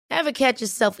Ever catch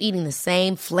yourself eating the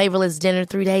same flavorless dinner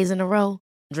 3 days in a row?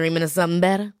 Dreaming of something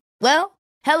better? Well,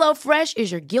 HelloFresh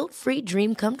is your guilt-free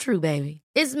dream come true, baby.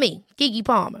 It's me, Keke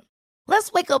Palmer.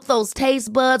 Let's wake up those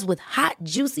taste buds with hot,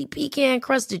 juicy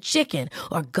pecan-crusted chicken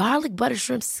or garlic butter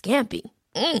shrimp scampi.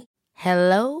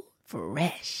 Hello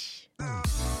Fresh.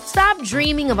 Stop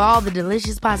dreaming of all the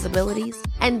delicious possibilities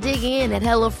and dig in at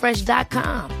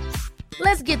HelloFresh.com.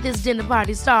 Let's get this dinner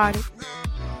party started.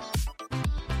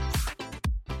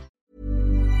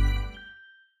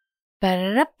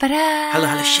 Hello,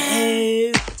 hello,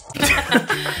 show.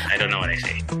 I don't know what I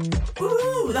say.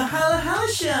 Ooh, the Hello Hello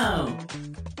Show.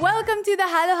 Welcome to the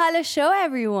Hello Hello Show,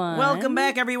 everyone. Welcome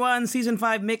back, everyone. Season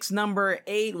 5, mix number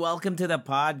 8. Welcome to the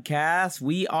podcast.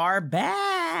 We are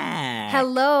back.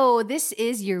 Hello. This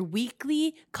is your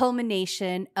weekly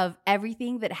culmination of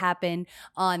everything that happened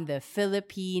on the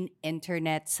Philippine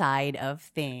internet side of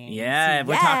things. Yeah,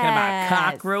 we're talking about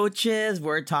cockroaches.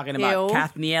 We're talking about Ew.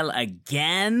 Kathniel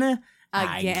again,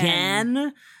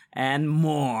 and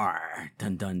more.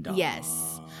 Dun, dun, dun.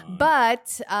 Yes.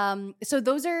 But, so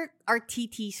those are our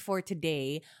TTs for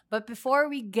today. But before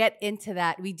we get into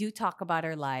that, we do talk about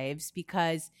our lives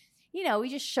because, you know, we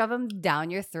just shove them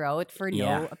down your throat for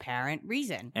no apparent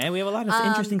reason. And we have a lot of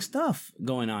interesting stuff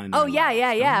going on. In our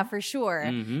lives, for sure.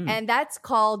 Mm-hmm. And that's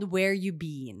called Where You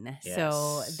Been. Yes.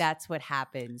 So that's what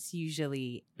happens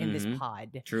usually in this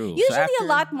pod. True. Usually a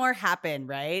lot more happen,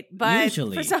 right? But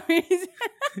Usually. for some reason.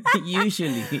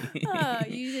 Usually.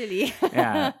 Usually.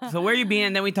 Yeah. So where you been?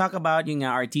 And then we talk about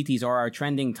our TTs or our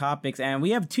trending topics. And we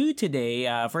have 2 today.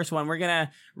 First one, we're going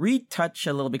to retouch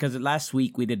a little because last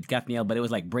week we did Kathniel, but it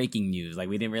was like breaking news. Like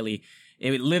we didn't really,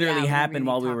 it literally happened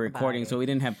while we were recording. So we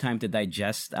didn't have time to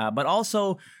digest. But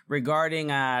also regarding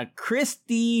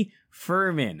Christy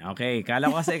Fermin. Okay. Kala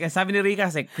ko kasi, sabi ni Rika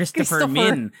kasi Christopher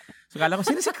Min. So kala ko,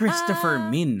 sino si Christopher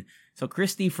Min? So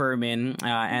Christy Fermin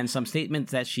and some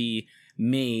statements that she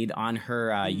made on her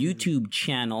YouTube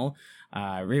channel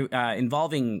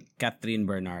involving Catherine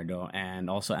Bernardo and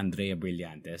also Andrea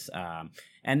Brillantes.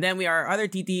 And then our other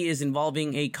TT is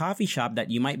involving a coffee shop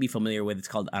that you might be familiar with. It's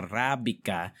called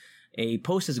Arabica. A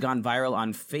post has gone viral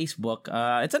on Facebook.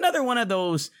 It's another one of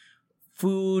those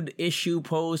food issue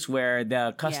posts where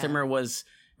the customer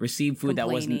received food that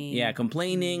wasn't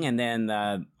complaining, and then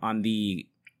on the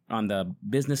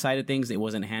business side of things, it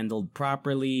wasn't handled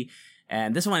properly.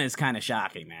 And this one is kind of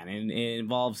shocking, man. It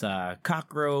involves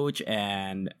Cockroach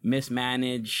and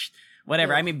mismanaged,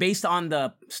 whatever. I mean, based on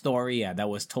the story that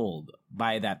was told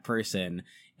by that person,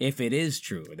 if it is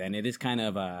true, then it is kind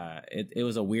of it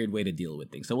was a weird way to deal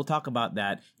with things. So we'll talk about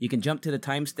that. You can jump to the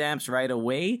timestamps right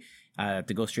away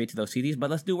to go straight to those CDs. But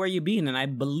let's do Where You Been, and I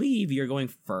believe you're going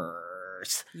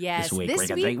first. Yes,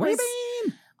 this week. Where you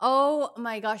been? Oh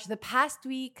my gosh, the past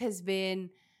week has been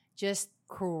just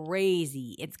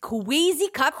crazy. It's crazy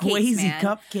cupcakes, man.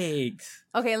 Cupcakes.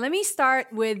 Okay, let me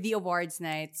start with the awards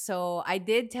night. So I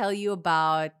did tell you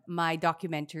about my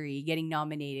documentary getting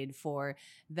nominated for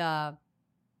the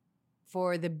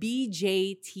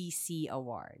BJTC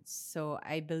Awards. So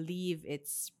I believe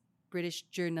it's British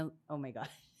Journal. Oh my god.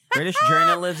 British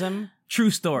journalism,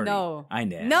 true story. No. I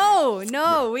know.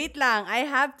 No, wait lang. I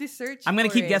have to search. I'm going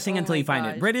to keep guessing Oh until my you find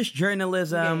gosh. it. British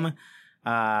journalism,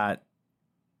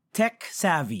 tech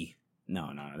savvy.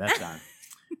 No, that's gone.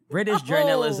 British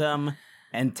journalism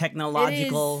and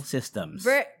technological systems.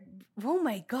 Oh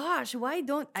my gosh, why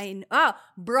don't I...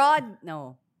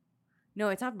 No,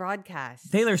 it's not broadcast.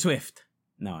 Taylor Swift.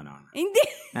 No. Hindi.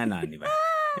 Hindi ba?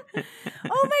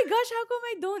 Oh my gosh, how come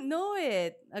I don't know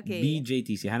it? Okay.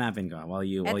 BJTC. Hanapin ko while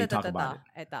you talk about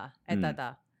it.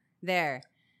 Ito. There.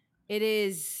 It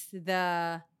is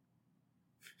the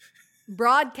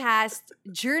Broadcast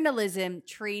Journalism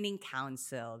Training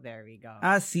Council. There we go.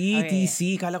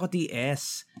 CTC. Kala ko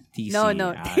TS. TC. No.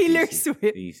 Taylor TC.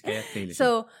 Swift. Taylor Swift.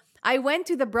 So, I went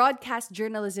to the Broadcast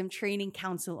Journalism Training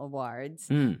Council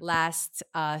Awards last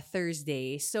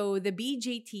Thursday. So, the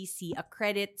BJTC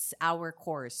accredits our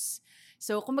course.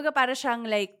 So, kumbaga para siyang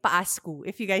like PASCU,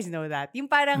 if you guys know that. Yung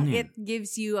parang it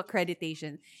gives you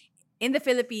accreditation. In the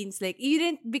Philippines, like, you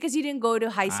didn't go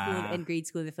to high school and grade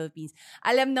school in the Philippines.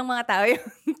 Alam ng mga tao yung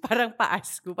parang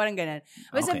PASCU, parang ganun.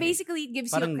 But so basically, it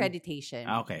gives you accreditation.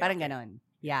 Okay. Parang ganun.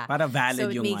 Yeah. Para valid so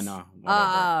yung makes,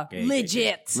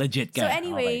 legit. Okay. Legit ka. So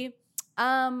anyway,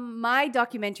 my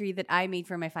documentary that I made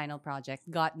for my final project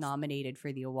got nominated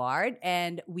for the award,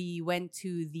 and we went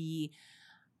to the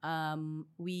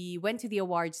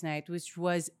awards night, which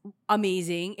was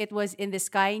amazing. It was in the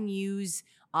Sky News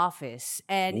office,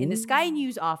 and in the Sky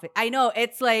News office, I know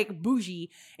it's like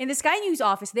bougie. In the Sky News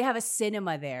office, they have a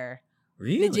cinema there.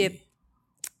 Really? Legit.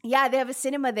 Yeah, they have a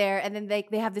cinema there, and then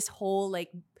they have this whole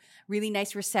like really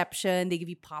nice reception. They give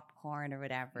you popcorn or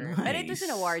whatever. But it was an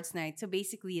Nice. awards night, so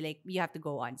basically like you have to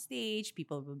go on stage.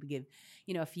 People will give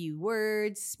a few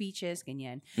words, speeches,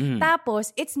 ganyan.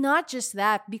 Tapos it's not just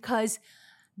that because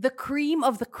the cream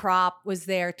of the crop was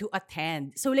there to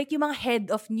attend. So like yung mga head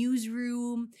of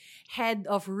newsroom, head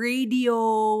of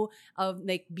radio, of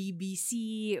like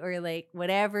BBC or like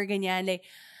whatever ganyan. Like,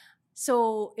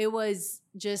 so it was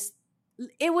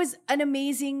an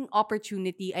amazing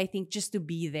opportunity, I think, just to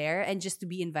be there and just to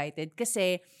be invited.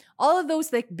 Kasi all of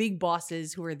those like big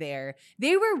bosses who were there,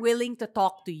 they were willing to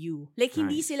talk to you. Like,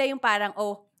 hindi Nice. sila yung parang,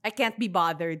 oh, I can't be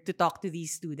bothered to talk to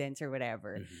these students or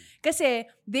whatever. Kasi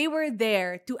they were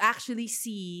there to actually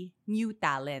see new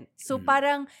talent. So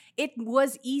parang it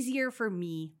was easier for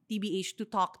me, TBH, to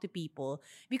talk to people.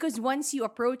 Because once you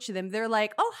approach them, they're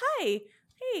like, oh, hi.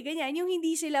 Hey, ganyan. Yung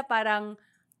hindi sila parang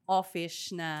offish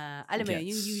na, alam mo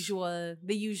yun, yung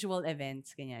the usual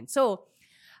events, ganyan. So,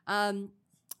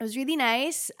 it was really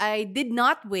nice. I did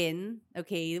not win.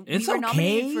 Okay. It's we were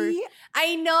nominated for, okay.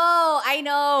 I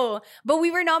know. But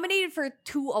we were nominated for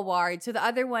 2 awards. So the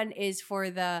other one is for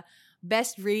the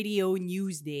Best Radio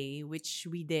News Day, which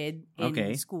we did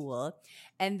in school.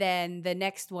 And then the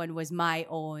next one was my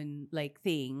own like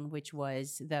thing, which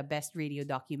was the Best Radio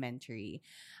Documentary.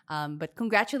 But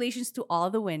congratulations to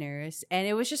all the winners. And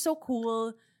it was just so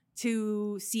cool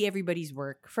to see everybody's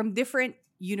work from different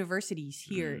universities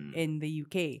here in the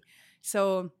UK.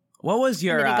 So what was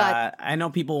your, got, I know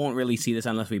people won't really see this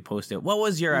unless we post it. What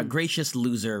was your gracious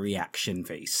loser reaction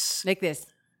face? like this.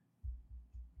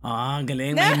 Ah,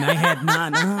 galing. My head na.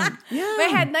 No. Yeah. My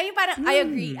head na yung parang, I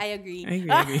agree. I agree.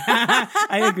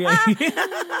 I agree.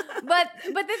 But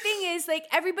the thing is, like,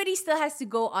 everybody still has to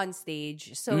go on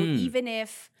stage. So even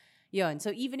if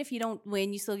you don't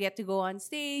win, you still get to go on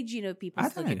stage. People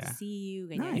still get to see you.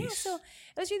 Ganyan. Nice. Yeah, so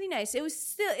it was really nice. It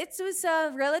was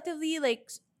a relatively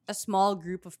like a small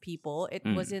group of people. It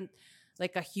wasn't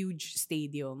like a huge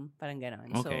stadium, parang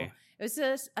ganon. Okay. So it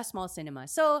was a small cinema.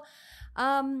 So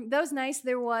that was nice.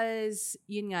 There was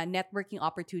networking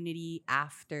opportunity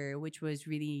after, which was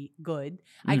really good.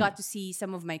 I got to see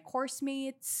some of my course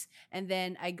mates, and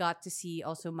then I got to see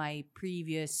also my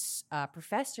previous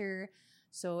professor.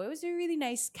 So it was a really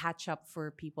nice catch up for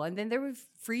people. And then there were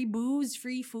free booze,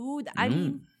 free food. I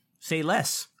mean, say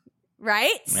less.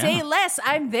 Right? Yeah. Say less.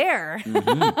 I'm there.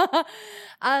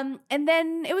 And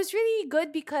then it was really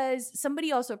good because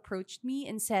somebody also approached me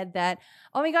and said that,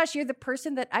 oh my gosh, you're the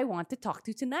person that I want to talk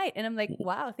to tonight. And I'm like,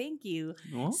 wow, thank you.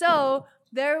 Oh. So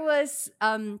there was,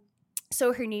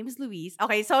 so her name is Louise.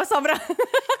 Okay, so sobrang,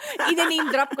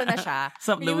 ina-name drop ko na siya. What's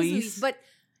up, Her name was Louise? But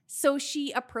so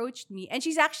she approached me, and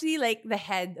she's actually like the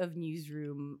head of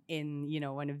newsroom in,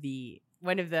 one of the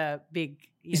big,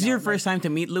 Is it your first time to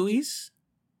meet Louise?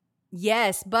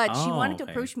 Yes, but she Oh, wanted to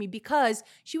okay. approach me because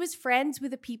she was friends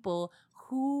with the people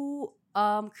who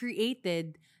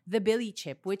created the Billy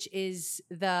Chip, which is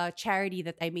the charity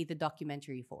that I made the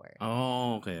documentary for.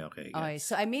 Oh, okay. Okay, Yes.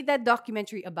 so I made that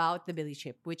documentary about the Billy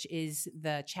Chip, which is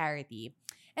the charity.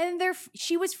 And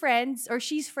she's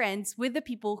friends with the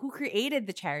people who created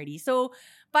the charity. So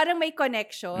parang may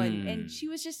connection. And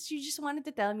she just wanted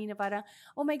to tell me na parang,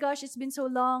 oh my gosh, it's been so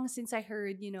long since I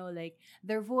heard, like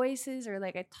their voices, or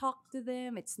like I talked to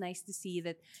them. It's nice to see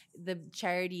that the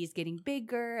charity is getting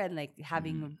bigger and like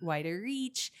having a wider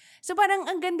reach. So parang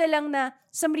ang ganda lang na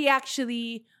somebody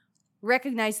actually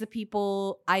recognized the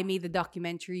people I made the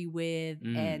documentary with,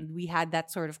 and we had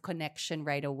that sort of connection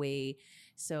right away.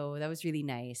 So that was really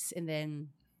nice. And then,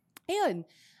 ayun,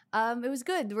 it was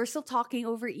good. We're still talking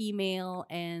over email,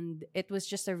 and it was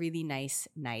just a really nice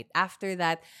night. After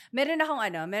that, meron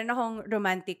akong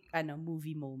romantic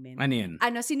movie moment. Ano yun?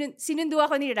 Sinundo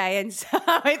ako ni Ryan sa,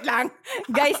 wait lang.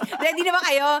 Guys, ready na ba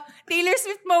kayo? Taylor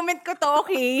Swift moment ko to,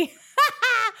 okay?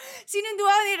 Sinundo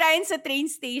ako ni Ryan sa train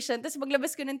station. Tapos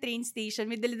paglabas ko ng train station,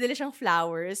 may dala-dala siyang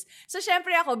flowers. So,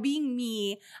 syempre ako, being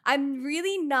me, I'm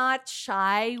really not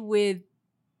shy with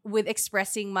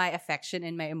expressing my affection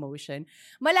and my emotion.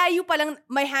 Malayo pa lang,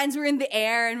 my hands were in the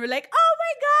air and we're like, oh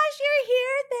my gosh, you're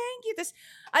here, thank you. Tapos,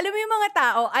 alam mo yung mga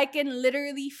tao, I can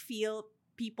literally feel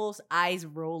people's eyes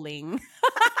rolling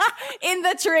in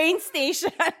the train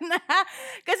station.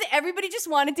 Kasi everybody just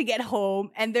wanted to get home,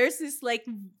 and there's this like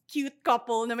cute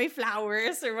couple na may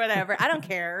flowers or whatever. I don't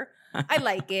care. I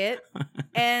like it.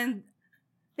 And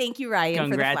thank you, Ryan,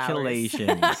 for the flowers.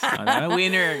 Congratulations.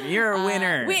 Winner. You're a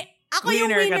winner. Ako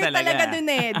yung Winner ka winner talaga. talaga dun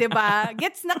eh, di ba?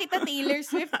 Gets na kita Taylor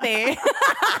Swift eh.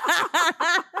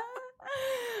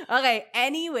 Okay,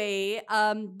 anyway,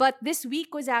 but this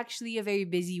week was actually a very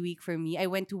busy week for me. I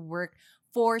went to work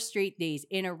 4 straight days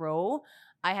in a row.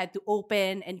 I had to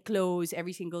open and close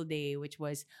every single day, which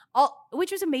was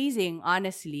amazing,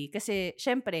 honestly. Kasi,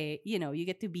 syempre, you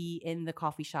get to be in the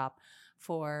coffee shop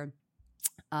for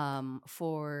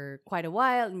quite a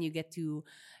while, and you get to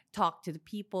talk to the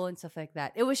people and stuff like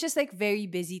that. It was just like very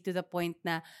busy to the point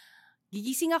na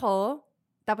gigising ako,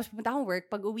 tapos pupunta akong work,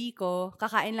 pag uwi ko,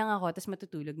 kakain lang ako, tapos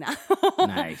matutulog na ako.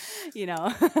 Nice.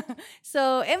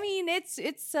 So, I mean, it's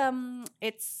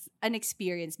an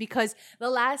experience because the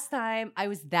last time I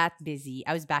was that busy,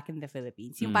 I was back in the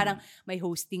Philippines. Yung parang may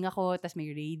hosting ako, tapos may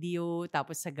radio,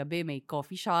 tapos sa gabi may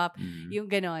coffee shop, yung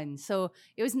ganon. So,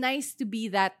 it was nice to be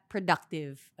that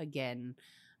productive again.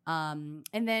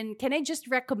 And then, can I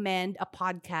just recommend a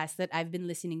podcast that I've been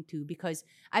listening to because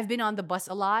I've been on the bus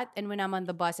a lot, and when I'm on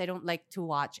the bus, I don't like to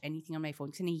watch anything on my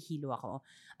phone kasi nahihilo ako.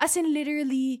 As in,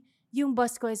 literally, yung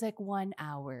bus ko is like 1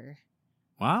 hour.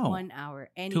 Wow. 1 hour.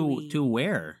 Anyway. To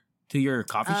where? To your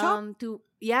coffee shop?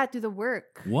 To the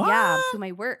work. What? Yeah, to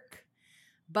my work.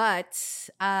 But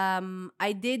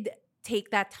I did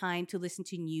take that time to listen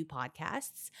to new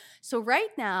podcasts. So right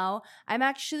now, I'm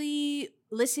actually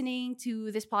listening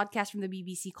to this podcast from the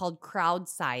BBC called Crowd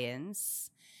Science.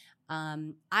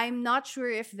 I'm not sure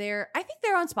if I think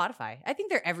they're on Spotify. I think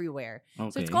they're everywhere.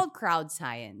 Okay. So it's called Crowd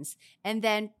Science. And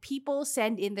then people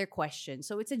send in their questions.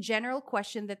 So it's a general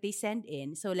question that they send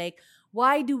in. So like,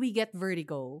 why do we get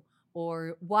vertigo?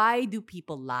 Or why do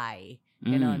people lie?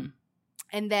 Ganon.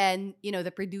 And then,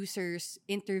 the producers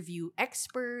interview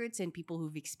experts and people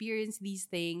who've experienced these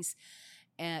things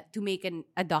to make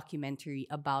a documentary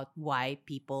about why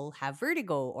people have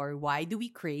vertigo or why do we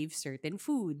crave certain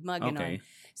food. Mga ganon. Okay.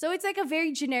 So it's like a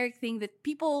very generic thing that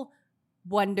people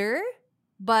wonder,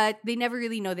 but they never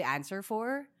really know the answer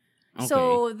for. Okay.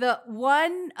 So the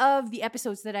one of the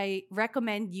episodes that I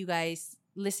recommend you guys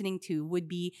listening to would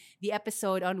be the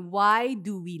episode on why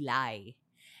do we lie?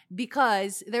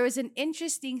 Because there was an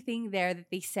interesting thing there that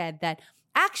they said that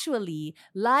actually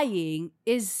lying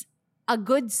is a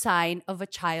good sign of a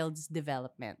child's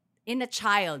development. In a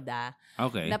child,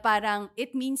 Okay. na parang,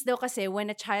 it means daw kasi when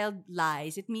a child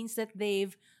lies, it means that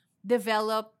they've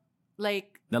developed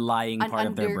like The lying part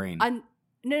of their brain.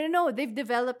 No. They've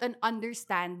developed an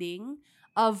understanding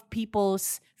of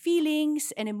people's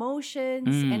feelings and emotions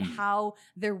and how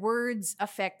their words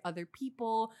affect other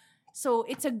people. So,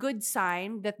 it's a good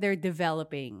sign that they're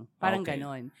developing. Parang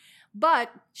ganon.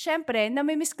 But, syempre, na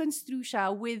may misconstrue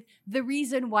siya with the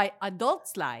reason why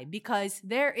adults lie. Because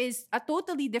there is a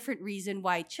totally different reason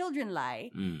why children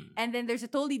lie. And then there's a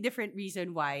totally different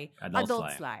reason why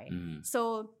adults lie.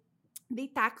 So, they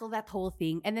tackle that whole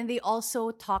thing. And then they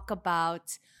also talk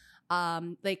about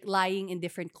like lying in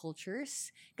different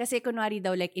cultures. Kasi kunwari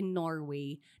daw, like in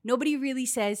Norway, nobody really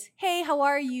says, hey, how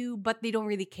are you? But they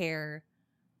don't really care.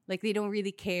 Like, they don't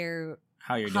really care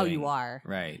how you are.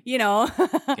 Right.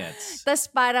 Gets. Tas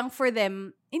parang for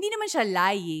them, hindi naman siya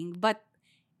lying, but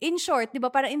in short, di ba,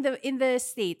 parang in the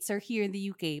States or here in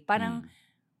the UK, parang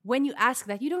when you ask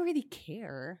that, you don't really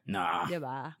care. Nah. Di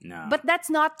ba? Nah. But that's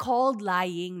not called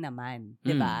lying naman.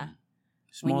 Di ba?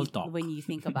 Small talk. When you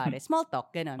think about it. Small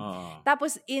talk, ganon. Oh.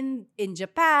 Tapos in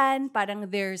Japan, parang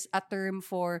there's a term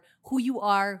for who you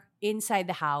are inside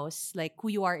the house, like who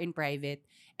you are in private,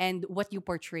 and what you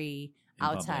portray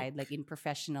outside, like in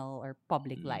professional or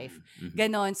public life.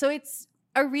 Ganon. So it's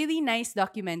a really nice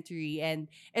documentary, and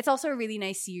it's also a really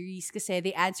nice series kasi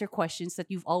they answer questions that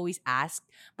you've always asked,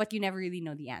 but you never really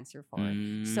know the answer for.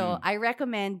 So I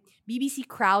recommend BBC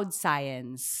Crowd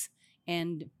Science,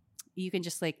 and you can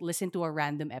just like listen to a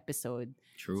random episode.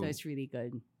 True. So it's really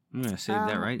good. I'm going to save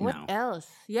that right what now. What else?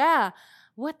 Yeah.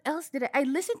 What else did I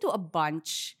listened to a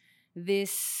bunch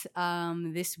this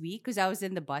week because I was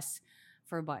in the bus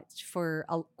for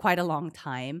quite a long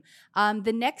time.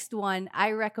 The next one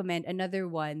I recommend, another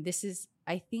one. This is,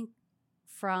 I think,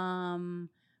 from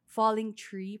Falling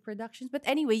Tree Productions. But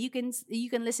anyway, you can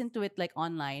listen to it like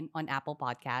online on Apple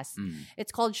Podcasts.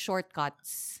 It's called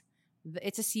Shortcuts.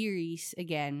 It's a series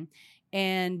again,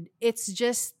 and it's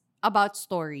just about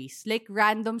stories, like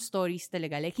random stories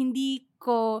talaga. Like hindi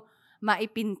ko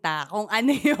maipinta kung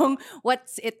ano yung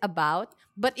what's it about.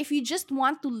 But if you just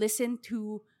want to listen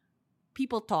to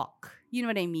people talk, you know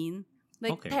what I mean?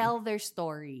 Like tell their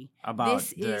story. About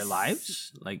their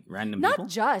lives? Like random not people?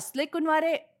 Not just. Like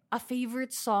kunwari, a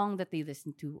favorite song that they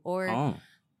listen to, or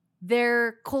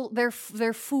their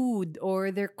food or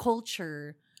their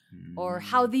culture, or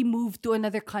how they move to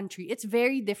another country. It's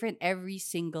very different every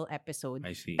single episode.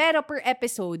 I see. Pero per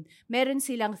episode, meron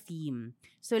silang theme.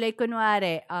 So like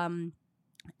kunwari,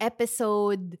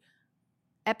 episode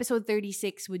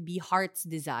 36 would be Heart's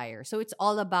Desire. So it's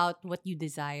all about what you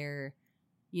desire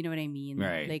You know what I mean?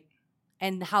 Right. Like,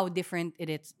 and how different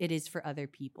it is for other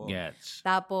people. Yes.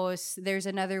 Tapos, there's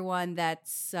another one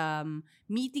that's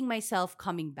meeting myself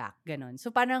coming back. Ganon. So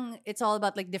parang it's all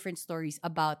about like different stories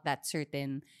about that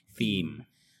certain theme.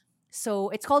 So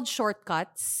it's called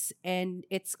Shortcuts, and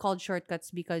it's called Shortcuts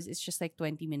because it's just like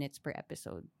 20 minutes per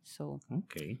episode. So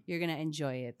Okay. you're gonna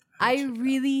enjoy it. I'll I check it out.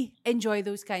 really enjoy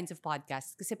those kinds of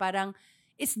podcasts kasi parang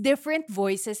it's different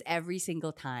voices every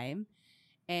single time.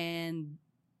 And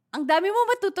ang dami mo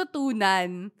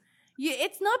matututunan.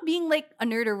 It's not being like a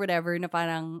nerd or whatever na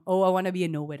parang, oh, I want to be a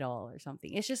know-it-all or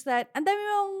something. It's just that ang dami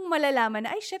mong malalaman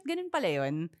na, ay shit, ganun pala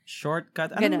yun.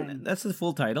 Shortcut. Ganun. That's the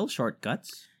full title.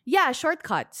 Shortcuts. Yeah,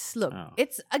 Shortcuts. Look, Oh.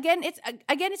 it's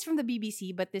from the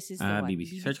BBC, but this is the one.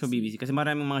 BBC. Search ko BBC. Kasi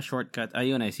maraming mga shortcut.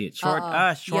 Ayun, I see it. Short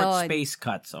Yun. space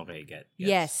cuts. Okay, get.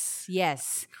 Yes.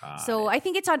 Got So, it. I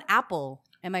think it's on Apple.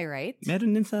 Am I right?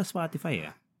 Meron din sa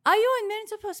Spotify, Ayun, meron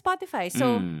sa Spotify.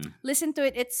 So, Mm. listen to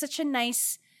it. It's such a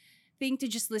nice thing to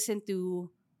just listen to.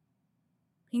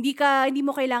 Hindi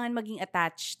mo kailangan maging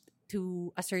attached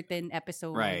to a certain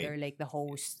episode Right. or like the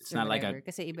host It's or not like whatever.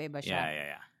 Kasi iba-iba siya.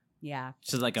 Yeah. Yeah.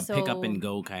 It's just like a So- pick up and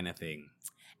go kind of thing.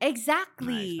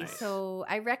 Exactly. Nice. So,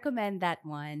 I recommend that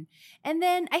one. And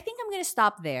then, I think I'm gonna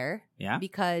stop there. Yeah?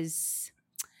 Because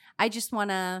I just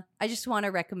wanna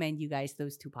recommend you guys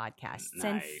those two podcasts.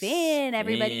 And Nice. Finn,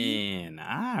 everybody. Finn.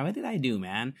 What did I do,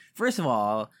 man? First of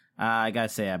all, I gotta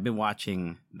say, I've been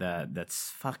watching that's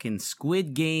fucking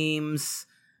Squid Games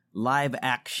live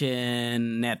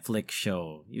action Netflix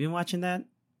show. You been watching that?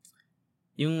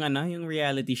 Yung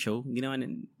reality show. Do you know what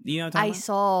I'm talking I about?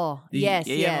 saw. Yes,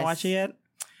 You yes. haven't watched it yet?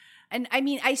 And I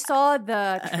mean, I saw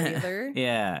the trailer.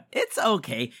 Yeah, it's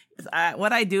okay.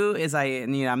 What I do is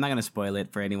I'm not gonna spoil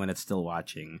it for anyone that's still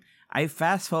watching. I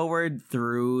fast forward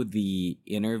through the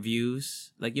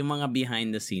interviews, like yung mga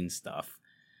behind the scenes stuff,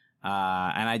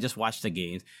 and I just watch the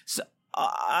games. So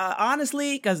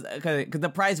honestly, because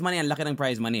the prize money, ang laki ng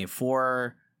prize money,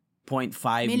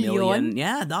 $4.5 million.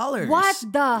 Yeah, dollars. What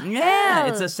the Yeah,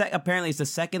 hell? it's apparently it's the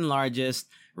second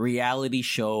largest reality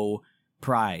show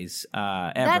prize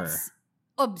ever. That's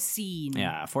obscene.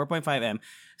 Yeah, 4.5M.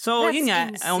 So, That's yun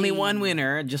nga, only insane. one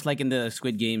winner, just like in the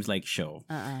Squid Games like show.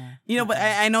 Uh-uh. But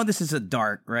I know this is a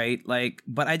dark, right? Like,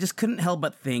 but I just couldn't help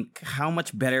but think how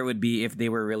much better it would be if they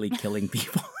were really killing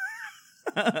people.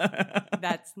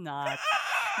 That's not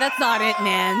it,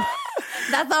 man.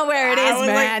 That's not where it is, I was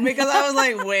man. because I was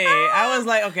like, wait. I was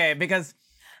like, okay, because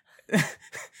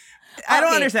I don't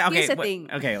Okay, understand. Okay, here's the but- thing.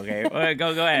 Okay.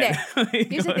 Go ahead.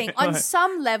 Here's the thing. Go On ahead.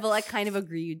 some level, I kind of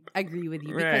agree with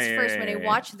you. Because Right, first, right, when I right.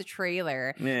 watched the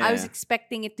trailer, Yeah. I was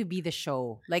expecting it to be the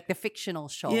show. Like the fictional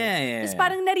show. Yeah. Tapos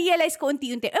parang na-realize ko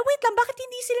unti-unti, wait lang, bakit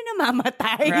hindi sila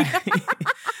namamatay? Right.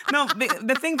 No,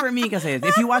 the thing for me kasi is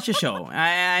if you watch a show,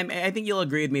 I think you'll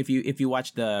agree with me if you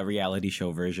watch the reality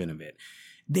show version of it.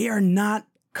 They are not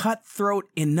cutthroat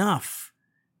enough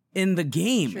in the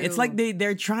game. True. It's like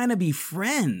they're trying to be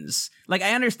friends. Like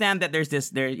I understand that there's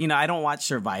I don't watch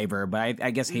Survivor, but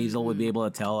I guess Hazel would be able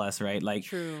to tell us, right? Like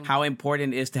True. how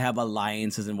important it is to have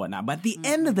alliances and whatnot. But at the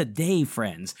end of the day,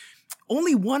 friends,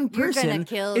 only one You're person gonna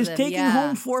kill is them, taking yeah.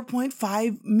 home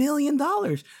 $4.5 million.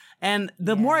 And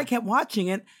the more I kept watching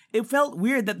it, it felt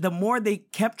weird that the more they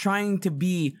kept trying to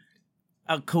be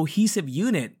a cohesive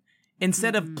unit,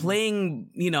 instead of playing,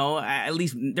 at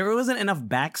least there wasn't enough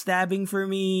backstabbing for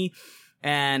me.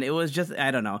 And it was just,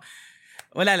 I don't know.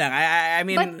 Wala lang. I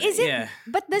mean, But yeah.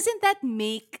 But doesn't that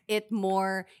make it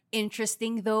more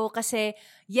interesting though? Kasi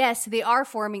yes, they are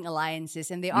forming alliances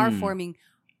and they are forming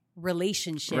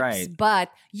relationships. Right.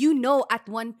 But at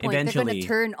one point they're Eventually. gonna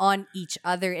turn on each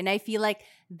other, and I feel like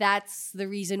that's the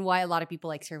reason why a lot of people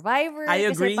like Survivor. I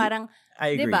Kasi agree. Parang, I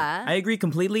agree. Diba? I agree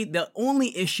completely. The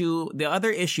other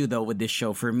issue though with this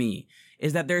show for me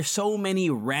is that there's so many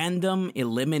random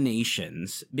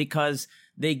eliminations because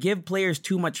they give players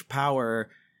too much power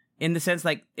in the sense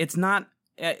like it's not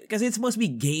because it's supposed to be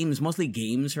games, mostly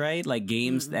games, right? Like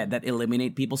games that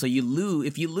eliminate people. So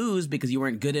if you lose because you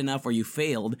weren't good enough or you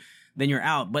failed, then you're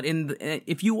out. But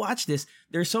if you watch this,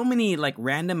 there's so many like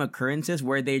random occurrences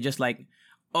where they're just like,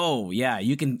 oh yeah,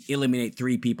 you can eliminate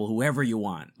 3 people, whoever you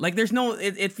want. Like there's no,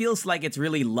 it feels like it's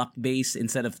really luck based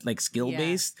instead of like skill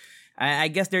based. I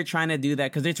guess they're trying to do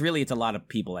that because it's a lot of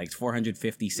people, like it's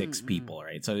 456 people,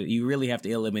 right? So you really have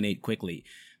to eliminate quickly.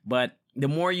 But the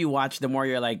more you watch, the more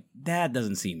you're like, that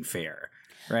doesn't seem fair,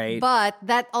 right? but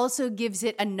that also gives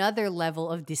it another level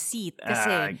of deceit.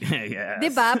 Kasi, yes.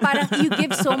 diba? Parang you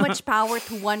give so much power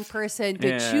to one person to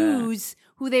Yeah. choose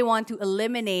who they want to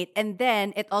eliminate, and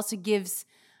then it also gives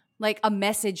like a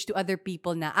message to other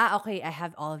people na okay, I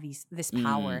have all of this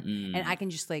power, and I can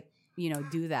just like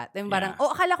do that. Then parang,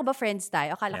 akala ko ba friends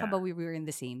tayo? Akala ko ba we were in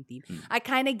the same team? I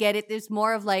kind of get it. It's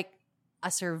more of like a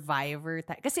Survivor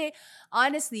type. Kasi,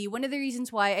 honestly, one of the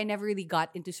reasons why I never really got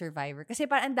into Survivor, kasi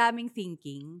parang ang daming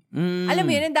thinking. Alam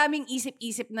mo yun, ang daming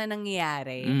isip-isip na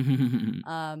nangyayari.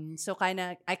 So,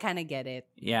 I kind of get it.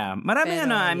 Yeah. Marami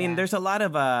I mean, there's a lot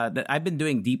of, I've been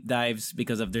doing deep dives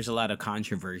because there's a lot of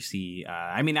controversy.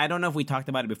 I mean, I don't know if we talked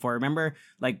about it before. Remember,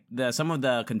 like, some of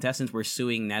the contestants were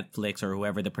suing Netflix or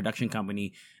whoever, the production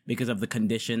company, because of the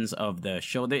conditions of the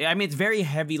show. I mean, it's very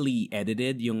heavily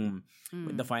edited,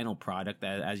 the final product,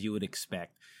 as you would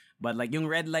expect. But like yung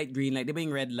red light, green light, di ba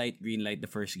yung red light, green light, the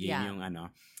first game, yung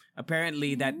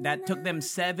apparently that took them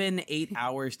 7-8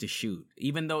 hours to shoot.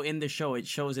 Even though in the show it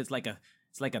shows it's like a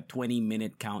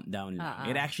 20-minute countdown lang.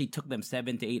 It actually took them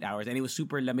 7 to 8 hours, and it was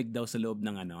super lamig daw sa loob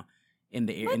ng in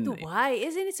the air. But why?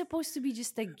 Isn't it supposed to be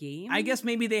just a game? I guess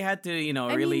maybe they had to,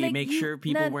 really make sure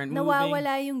people weren't moving.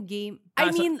 Nawawala yung game.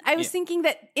 I was thinking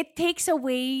that it takes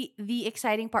away the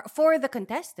exciting part for the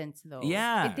contestants, though.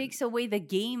 Yeah. It takes away the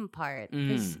game part.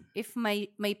 Because if may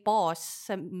pause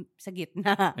sa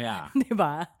gitna. Yeah.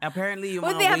 Diba? Apparently, yung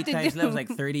mga wait times was like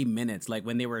 30 minutes, like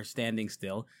when they were standing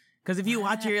still. Because if you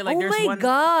watch here, like, there's one... Oh my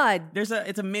God!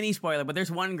 It's a mini spoiler, but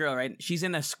there's one girl, right? She's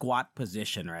in a squat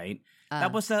position, right?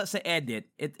 Tapos sa edit,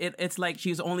 it's like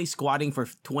she's only squatting for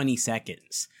 20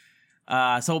 seconds.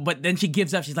 But then she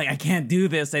gives up. She's like, I can't do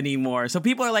this anymore. So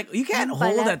people are like, you can't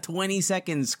hold a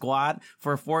 20-second squat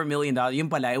for $4 million. Yun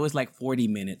pala, it was like 40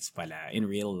 minutes pala in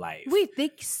real life. Wait, they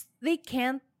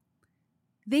can't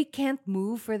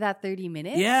move for that 30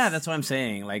 minutes? Yeah, that's what I'm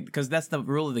saying. Like, because that's the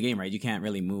rule of the game, right? You can't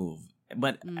really move.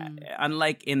 But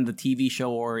unlike in the TV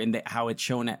show or in how it's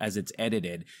shown as it's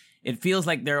edited, it feels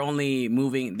like they're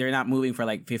not moving for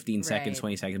like 15 seconds,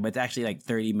 20 seconds, but it's actually like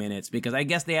 30 minutes because I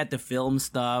guess they had to film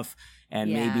stuff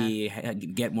and maybe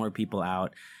get more people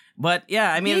out. But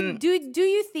yeah, I mean... Do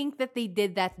you think that they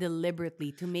did that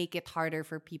deliberately to make it harder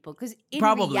for people? Because in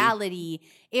reality,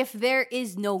 if there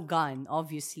is no gun,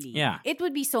 obviously, it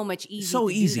would be so much easier to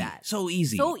do that. So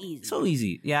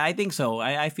easy. Yeah, I think so.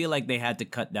 I feel like they had to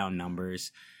cut down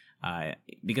numbers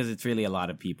because it's really a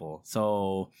lot of people.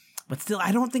 So... But still,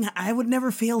 I don't think I would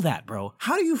never fail that, bro.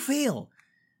 How do you fail?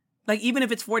 Like, even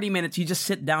if it's 40 minutes, you just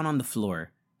sit down on the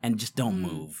floor and just don't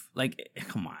move. Like,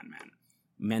 come on,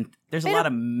 man. There's a lot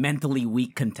of mentally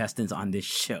weak contestants on this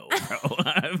show, bro.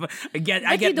 I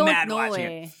get mad watching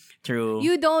it. True.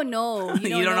 You don't know.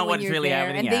 You don't know what's really there,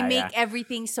 happening. And they make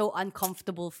everything so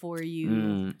uncomfortable for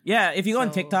you. Yeah, if you go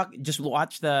on TikTok, just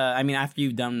watch after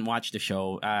you've watch the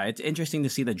show, it's interesting to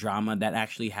see the drama that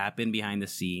actually happened behind the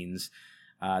scenes.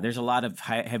 There's a lot of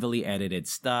heavily edited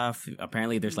stuff.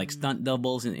 Apparently, there's like stunt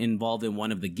doubles involved in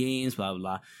one of the games, blah, blah,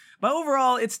 blah. But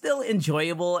overall, it's still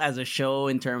enjoyable as a show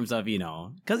in terms of,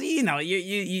 because,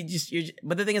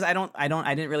 but the thing is, I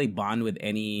didn't really bond with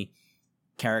any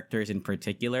characters in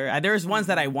particular. There's ones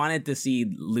that I wanted to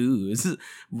see lose,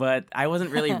 but I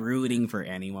wasn't really rooting for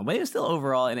anyone. But it was still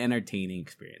overall an entertaining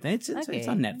experience. And it's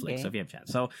on Netflix, so if you have a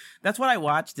chance. So that's what I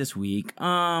watched this week.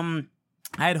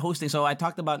 I had hosting, so I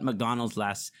talked about McDonald's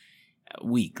last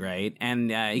week, right?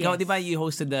 And ikaw, di ba, you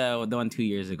hosted the one 2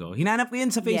 years ago. Hinanap ko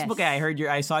yun sa Facebook. Yes.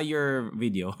 I saw your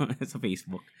video sa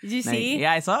Facebook. Did you see?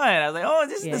 Yeah, I saw it. I was like, oh,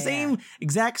 this is the same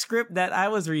exact script that I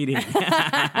was reading.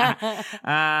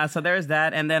 So there's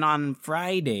that. And then on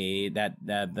Friday,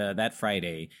 that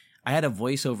Friday, I had a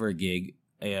voiceover gig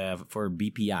for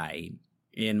BPI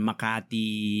in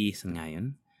Makati. Saan nga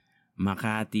yun?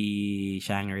 Makati,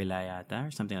 Shangri-La yata,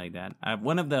 or something like that.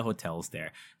 One of the hotels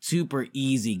there. Super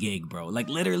easy gig, bro. Like,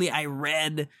 literally, I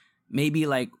read maybe,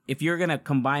 like, if you're gonna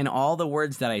combine all the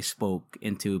words that I spoke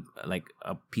into, like,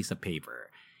 a piece of paper,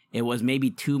 it was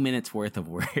maybe 2 minutes worth of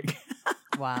work.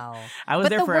 Wow. I was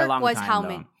there for a long time, how though.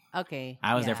 many? Okay.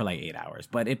 I was there for, like, 8 hours.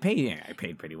 But I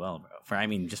paid pretty well, bro.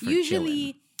 Just for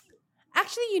chilling.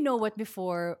 Actually, you know what?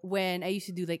 Before, when I used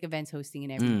to do like events hosting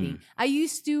and everything, I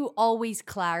used to always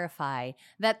clarify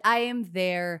that I am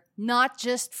there not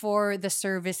just for the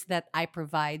service that I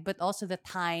provide, but also the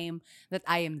time that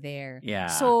I am there. Yeah.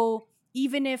 So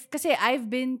even if, kasi I've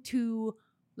been to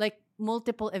like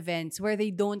multiple events where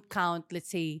they don't count,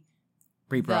 let's say,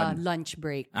 pre-prod. The lunch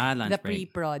break, the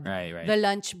pre-prod, right. the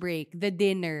lunch break, the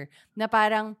dinner, na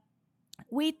parang,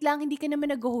 wait lang, hindi ka naman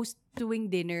nag-host doing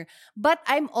dinner, but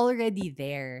I'm already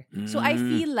there. So I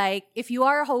feel like if you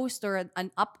are a host or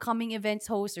an upcoming events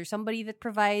host or somebody that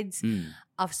provides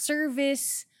a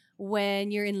service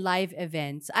when you're in live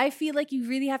events, I feel like you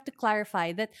really have to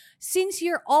clarify that since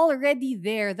you're already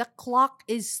there, the clock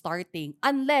is starting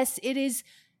unless it is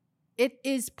it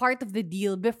is part of the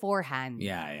deal beforehand.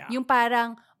 Yeah. Yung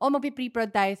parang,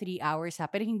 magpi-pre-prod tayo 3 hours ha,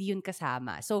 pero hindi yun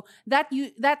kasama. So, that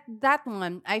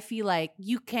one, I feel like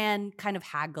you can kind of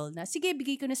haggle na, sige,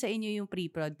 bigay ko na sa inyo yung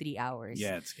pre-prod 3 hours.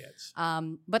 Gets.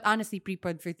 But honestly,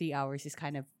 pre-prod for 3 hours is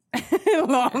kind of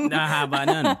long. Ang haba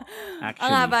nun, actually.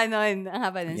 Ang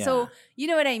haba nun. Yeah. So, you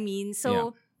know what I mean? So,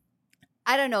 Yeah.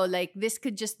 I don't know, like, this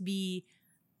could just be,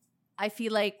 I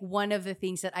feel like one of the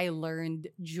things that I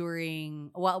learned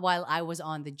while I was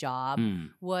on the job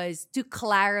was to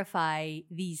clarify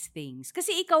these things.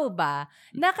 Kasi ikaw ba,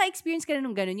 naka-experience ka na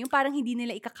nung ganun, yung parang hindi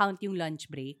nila ika-count yung lunch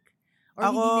break? Or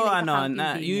hindi nila ika-count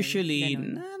yung dinner? Usually,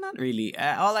 not really.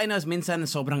 All I know is minsan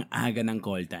sobrang aga ng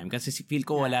call time kasi feel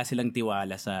ko wala silang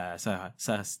tiwala sa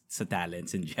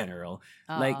talents in general.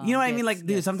 Like, you know what I mean? Like,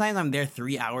 dude, sometimes I'm there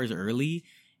 3 hours early.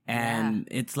 And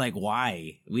it's like,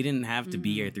 why? We didn't have to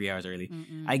be here 3 hours early.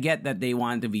 I get that they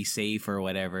want to be safe or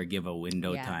whatever, give a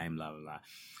window time, blah, blah, blah.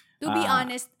 To be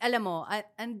honest, alam mo,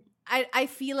 and I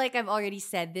feel like I've already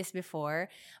said this before,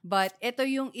 but ito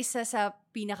yung isa sa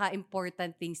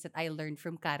pinaka-important things that I learned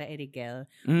from Cara Erigel,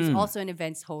 who's also an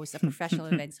events host, a professional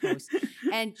events host.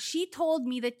 And she told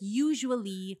me that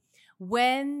usually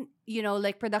when,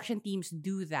 like production teams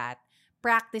do that,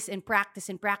 practice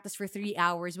for 3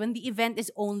 hours when the event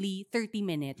is only 30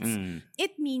 minutes,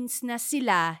 it means na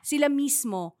sila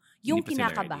mismo yung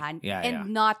kinakabahan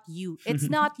not you. It's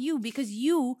not you because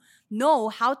you know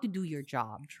how to do your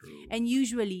job. True. And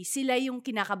usually, sila yung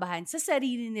kinakabahan sa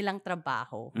sarili nilang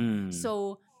trabaho.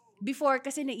 So, before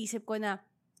kasi naisip ko na,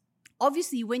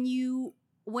 obviously, when you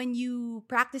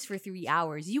practice for 3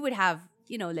 hours, you would have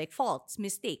like faults,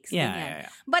 mistakes. Yeah.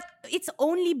 But it's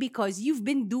only because you've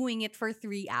been doing it for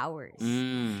 3 hours.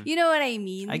 You know what I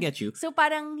mean? I get you. So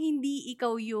parang hindi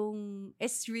ikaw yung,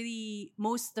 it's really,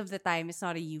 most of the time, it's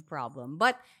not a you problem.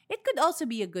 But it could also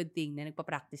be a good thing na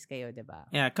nagpa-practice kayo, diba?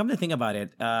 Yeah, come to think about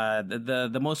it,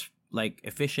 the most like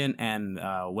efficient and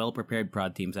well-prepared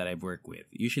prod teams that I've worked with,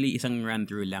 usually isang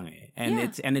run-through lang eh. And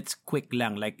it's quick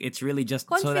lang. Like, it's really just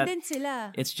confident so that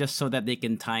sila. It's just so that they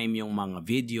can time yung mga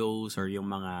videos or yung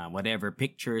mga whatever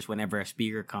pictures whenever a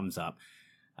speaker comes up.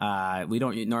 We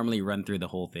don't normally run through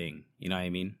the whole thing. You know what I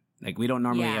mean? Like, we don't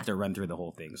normally have to run through the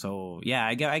whole thing. So, yeah,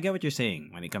 I get what you're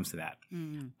saying when it comes to that.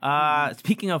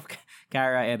 Speaking of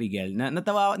Cara Erigel,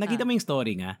 nakita mo yung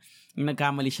story nga, yung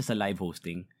nagkamali siya sa live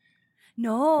hosting.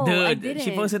 No, dude, I didn't.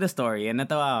 She posted a story and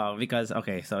natawa ako because,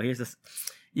 okay, so here's this.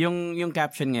 Yung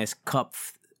caption nga is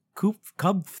Cubft,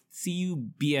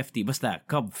 C-U-B-F-T. Basta,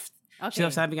 Cubft. Okay. So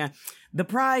sabi nga, the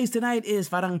prize tonight is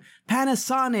parang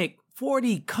Panasonic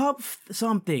 40 Cubft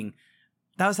something.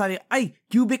 Tapos sabi, ay,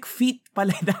 cubic feet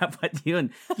pala dapat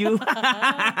yun.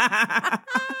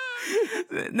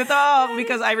 Natawa ako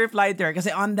because I replied to her kasi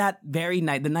on that very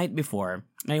night, the night before,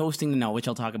 I hosting the Now,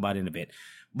 which I'll talk about in a bit.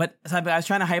 But sabi, I was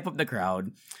trying to hype up the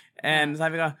crowd. And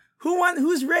sabi ko,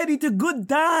 who's ready to good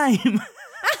time?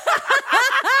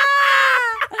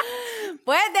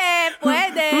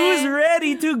 Pwede. Who's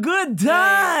ready to good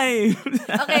time?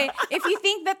 Okay, if you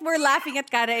think that we're laughing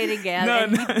at Cara Erigel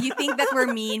and you think that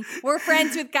we're mean, we're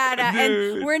friends with Cara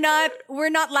and we're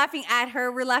not laughing at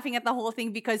her, we're laughing at the whole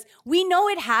thing because we know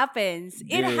it happens.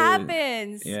 It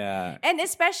happens. Yeah. And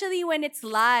especially when it's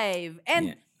live.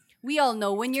 And we all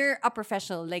know when you're a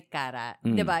professional like Cara,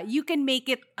 diba? You can make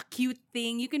it a cute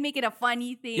thing. You can make it a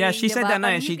funny thing. Yeah, she said diba?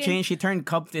 that na. She turned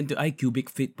Cubft into cubic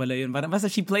feet pala yun. Basta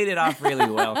she played it off really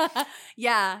well.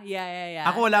 Yeah.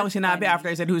 Ako wala akong sinabi after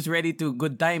I said who's ready to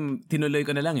good time. Tinuloy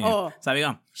ko na lang eh. Oh. Sabi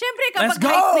ko, Siyempre, kapag let's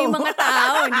go! hype na yung mga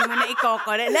tao, hindi mo na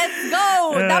ikokore. Let's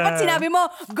go! Dapat sinabi mo,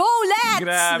 go, let's!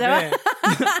 Grabe.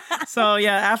 So,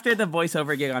 yeah, after the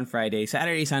voiceover gig on Friday,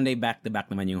 Saturday, Sunday,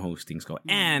 back-to-back naman yung hostings ko.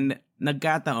 And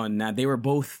nagkataon na they were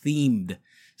both themed.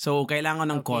 So, kailangan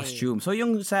ng costume. So,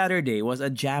 yung Saturday was a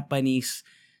Japanese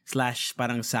 /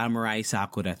 parang samurai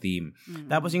sakura theme.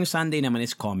 Tapos yung Sunday naman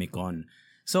is Comic-Con.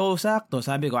 So, sakto,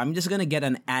 sabi ko, I'm just gonna get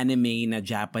an anime na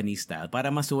Japanese style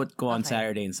para masuot ko on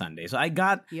Saturday and Sunday. So, I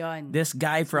got this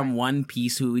guy from One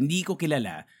Piece who hindi ko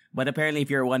kilala. But apparently,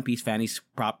 if you're a One Piece fan, he's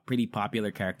pretty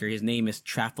popular character. His name is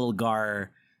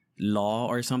Trafalgar Law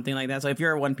or something like that. So, if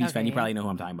you're a One Piece fan, you probably know who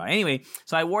I'm talking about. Anyway,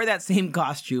 so I wore that same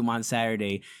costume on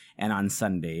Saturday and on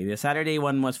Sunday. The Saturday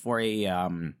one was for a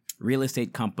real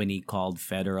estate company called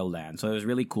Federal Land. So, it was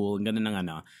really cool.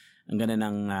 Ang ganda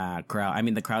ng crowd. I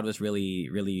mean, the crowd was really,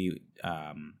 really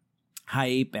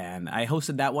hype, and I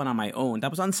hosted that one on my own.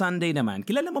 Tapos on Sunday naman,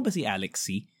 kilala mo ba si Alex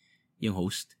C, yung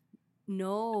host?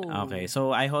 No. Okay,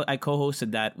 so I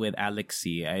co-hosted that with Alex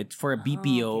C. It's for a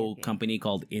BPO okay. company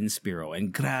called Inspiro,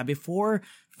 and grabe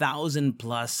 4,000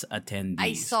 plus attendees.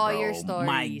 I saw bro. your stories.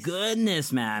 My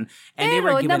goodness, man! And they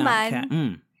Pero were giving naman,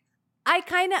 out. I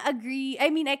kind of agree. I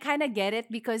mean, I kind of get it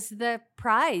because the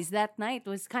prize that night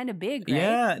was kind of big, right?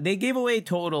 Yeah, they gave away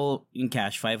total in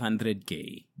cash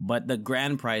 500K, but the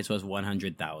grand prize was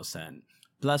 100,000.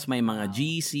 Plus may mga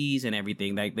GCs and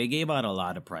everything. Like they gave out a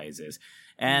lot of prizes.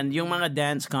 And yung mga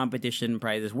dance competition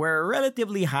prizes were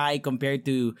relatively high compared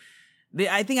to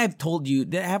I think I've told you,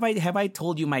 have I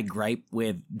told you my gripe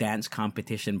with dance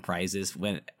competition prizes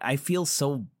when I feel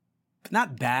so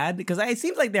not bad because it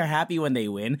seems like they're happy when they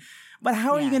win. But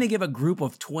how are you going to give a group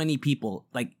of 20 people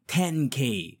like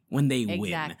 10K when they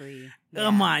win? Exactly.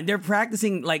 Come on, they're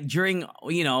practicing like during,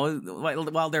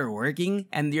 while they're working,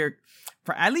 and you're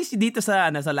at least dito sa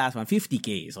last one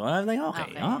 50K. So I was like,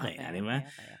 okay.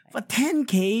 But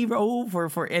 10K, bro,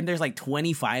 for and there's like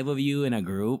 25 of you in a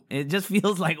group. It just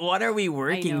feels like, what are we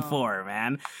working for,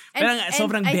 man? And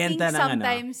Sobrang I benta think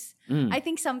sometimes, ng I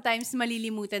think sometimes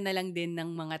malilimutan na lang din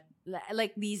ng mga,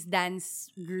 like these dance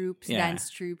groups, dance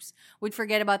troops, would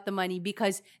forget about the money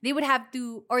because they would have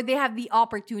to, or they have the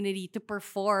opportunity to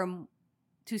perform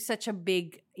to such a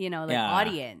big,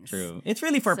 audience. True. It's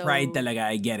really for pride talaga,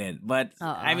 I get it. But,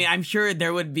 I mean, I'm sure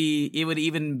it'd be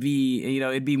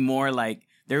more like,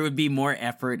 there would be more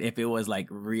effort if it was like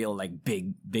real, like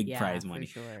big prize money.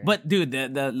 For sure. But dude,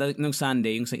 the nung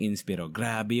Sunday, yung sa Inspiro,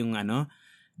 grabe yung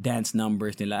dance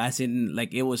numbers nila. As in,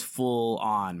 like, it was full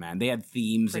on, man. They had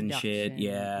themes and shit.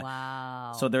 Yeah.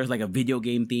 Wow. So there's like a video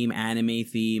game theme, anime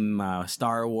theme,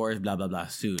 Star Wars, blah, blah, blah.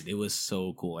 Dude, it was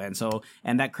so cool.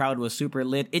 And that crowd was super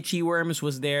lit. Itchy Worms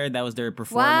was there. That was their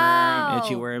performer. Wow.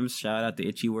 Itchy Worms. Shout out to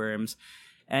Itchy Worms.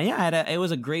 And yeah, it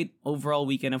was a great overall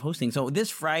weekend of hosting. So this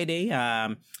Friday,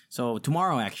 so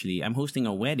tomorrow actually, I'm hosting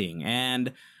a wedding.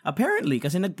 And apparently,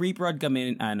 kasi nag-pre-prod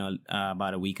kami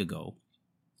about a week ago.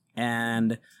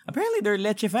 And apparently they're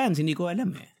Leche fans. Hindi ko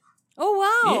alam eh. Oh,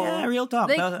 wow. Yeah, real talk.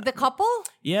 Like the couple?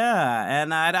 Yeah.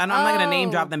 And I'm not going to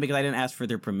name drop them because I didn't ask for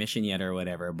their permission yet or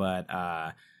whatever. But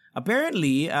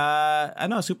apparently,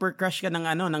 super crush ka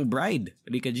ng bride,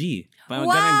 Rika G. Wow.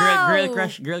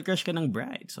 Girl crush ka ng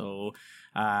bride. So,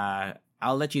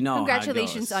 I'll let you know.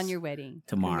 Congratulations how it goes on your wedding.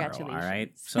 tomorrow. All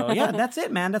right. So yeah, that's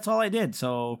it, man. That's all I did.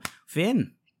 So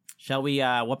Finn, shall we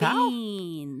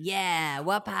wapow? Yeah,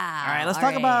 wapow. All right, let's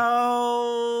talk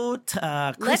about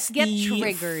Let's get Christy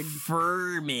triggered.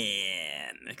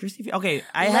 Furman. Christy. Okay,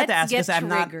 I had to ask because I'm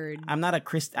not a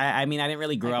Christ. I mean, I didn't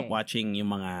really grow up watching yung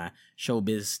mga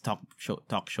showbiz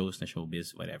talk shows na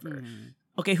showbiz whatever.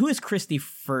 Okay, who is Christy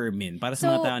Furman? Para sa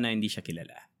mga tao na hindi siya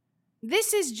kilala.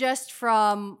 This is just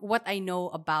from what I know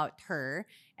about her,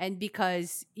 and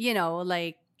because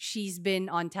like she's been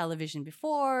on television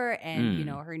before, and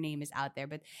her name is out there.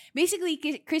 But basically,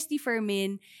 Christy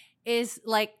Furman is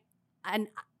like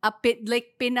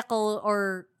pinnacle,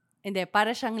 or hindi,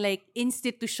 para siyang like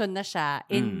institution na siya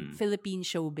in Philippine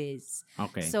showbiz.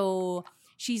 Okay. So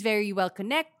she's very well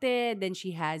connected. Then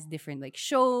she has different like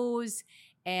shows,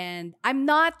 and I'm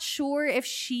not sure if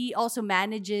she also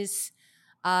manages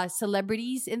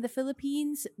celebrities in the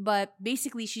Philippines, but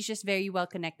basically she's just very well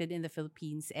connected in the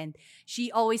Philippines, and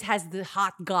she always has the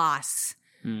hot goss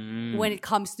when it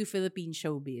comes to Philippine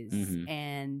showbiz.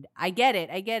 And I get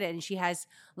it, and she has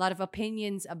a lot of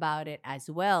opinions about it as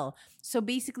well. So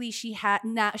basically, she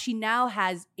now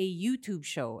has a YouTube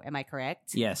show. Am I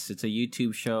correct? Yes, it's a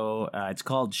YouTube show. It's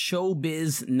called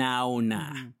Showbiz Now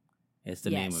Na. It's the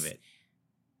name of it.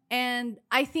 And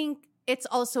I think it's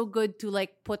also good to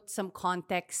like put some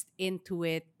context into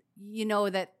it.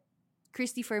 That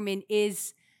Christy Furman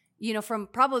is, from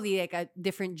probably like a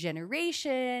different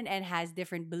generation and has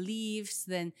different beliefs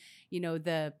than,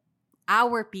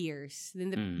 our peers,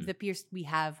 than the peers we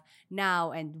have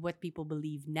now and what people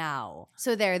believe now.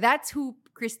 So that's who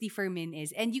Christy Furman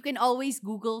is. And you can always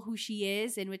Google who she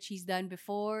is and what she's done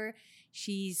before.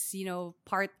 She's,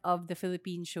 part of the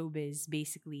Philippine showbiz,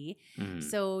 basically.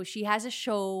 So she has a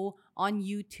show on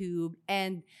YouTube,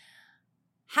 and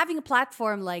having a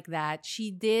platform like that,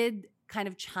 she did kind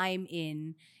of chime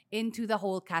into the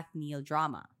whole Kath Neal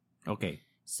drama. Okay.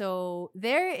 So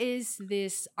there is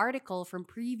this article from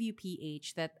Preview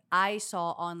PH that I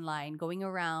saw online going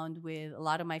around with a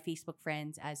lot of my Facebook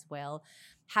friends as well,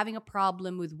 having a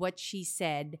problem with what she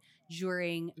said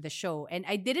during the show. And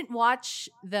I didn't watch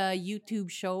the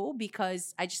YouTube show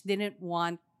because I just didn't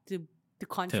want to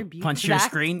contribute to punch to your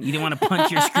that. screen? You didn't want to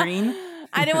punch your screen?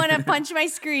 I didn't want to punch my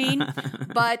screen.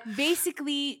 But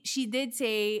basically, she did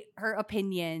say her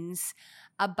opinions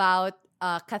about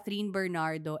Catherine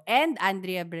Bernardo and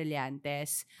Andrea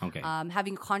Brillantes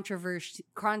having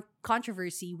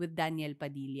controversy with Daniel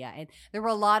Padilla, and there were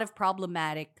a lot of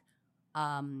problematic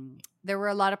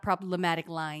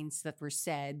lines that were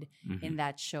said in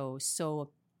that show.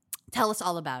 So tell us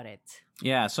all about it.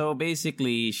 Yeah, so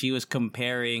basically she was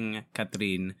comparing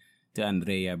Catherine to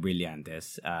Andrea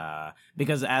Brillantes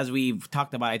because as we've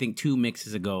talked about, I think 2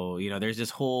 mixes ago, there's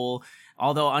this whole,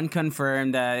 although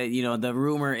unconfirmed, the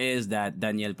rumor is that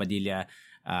Daniel Padilla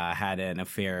had an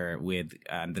affair with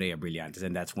Andrea Brillantes,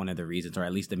 and that's one of the reasons, or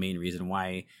at least the main reason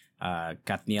why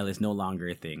Katniel is no longer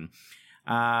a thing.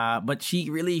 But she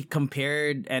really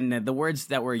compared, and the words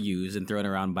that were used and thrown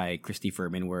around by Christy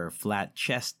Furman were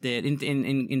flat-chested,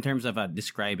 in terms of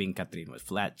describing Catherine, was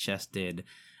flat-chested,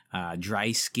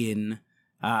 dry skin.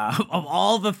 Of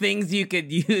all the things you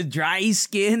could use, dry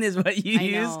skin is what you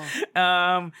use.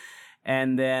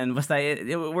 And then, basta,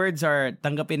 words are,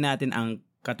 tanggapin natin ang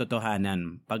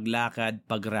katotohanan. Paglakad,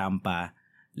 pagrampa,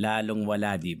 lalong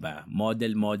wala, diba?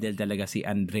 Model talaga si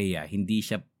Andrea. Hindi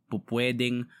siya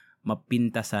pupwedeng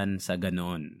mapintasan sa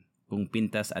ganon. Kung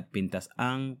pintas at pintas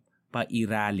ang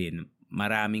pairalin,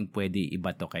 maraming pwede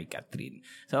ibato kay Catherine.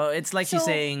 So, it's like she's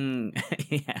saying,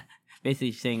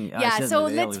 basically saying, so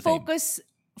let's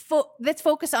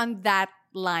focus on that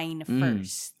line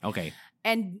first. Okay.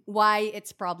 And why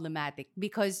it's problematic.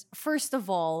 Because first of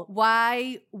all,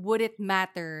 why would it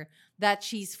matter that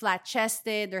she's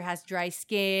flat-chested or has dry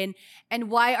skin?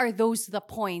 And why are those the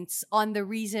points on the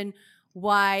reason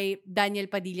why Daniel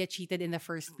Padilla cheated in the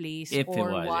first place?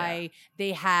 Why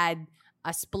they had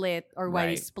a split, or why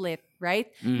they split, right?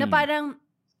 Na parang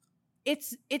it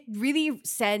really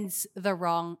sends the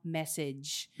wrong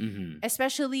message.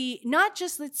 Especially, not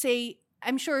just, let's say,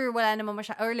 I'm sure wala naman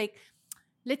or like,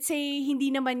 let's say, hindi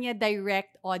naman niya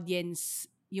direct audience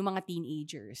yung mga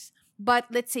teenagers. But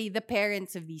let's say the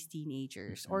parents of these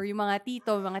teenagers or yung mga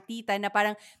tito, mga tita na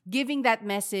parang giving that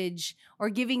message or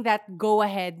giving that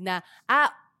go-ahead na,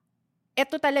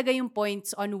 eto talaga yung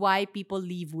points on why people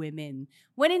leave women.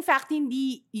 When in fact,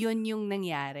 hindi yun yung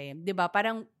nangyari. 'Di ba?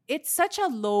 Parang, it's such a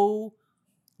low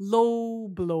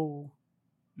blow.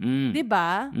 'Di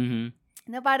ba?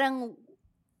 Na parang,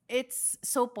 it's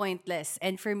so pointless.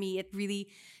 And for me, it really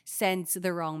sends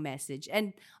the wrong message.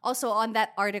 And also on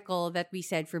that article that we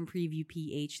said from Preview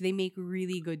PH, they make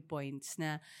really good points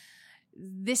na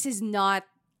this is not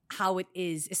how it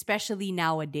is, especially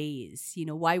nowadays.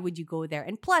 Why would you go there?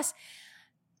 And plus,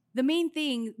 the main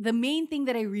thing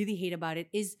that I really hate about it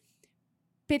is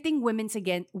pitting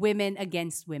women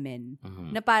against women.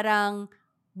 Na parang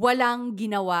walang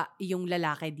ginawa yung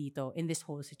lalaki dito in this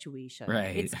whole situation.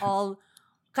 Right. It's all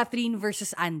Catherine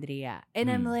versus Andrea. And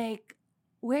I'm like,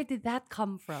 where did that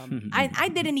come from? I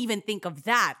didn't even think of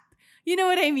that. You know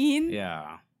what I mean?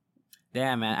 Yeah.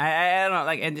 Damn, man. I don't know.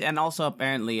 Like, and also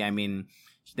apparently, I mean,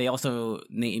 they also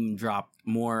name dropped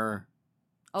more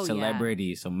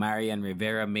celebrities. Yeah. So Marian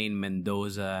Rivera, Maine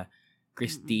Mendoza,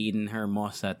 Christine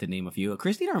Hermosa, to name a few.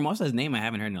 Christine Hermosa's name I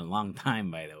haven't heard in a long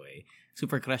time, by the way.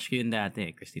 Super crush ko yun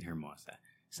dati, Christine Hermosa.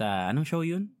 Sa anong show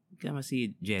yun? Kama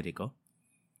si Jericho?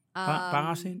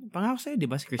 Pangako sa'yo,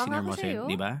 di ba si Christine Hermosa yun?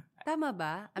 Di ba? Tama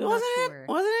ba? I'm not sure.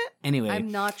 Wasn't it? Anyway.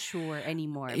 I'm not sure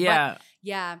anymore. Yeah. But,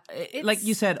 yeah. Like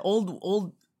you said,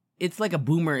 old, it's like a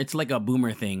boomer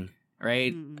thing,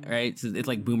 right? Right? It's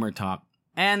like boomer talk.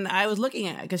 And I was looking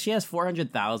at, because she has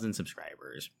 400,000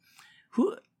 subscribers.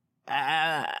 Who,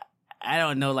 I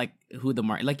don't know, like, who the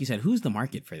market, like you said, who's the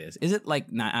market for this? Is it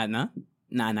like,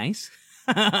 nice?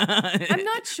 I'm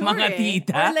not sure. Mga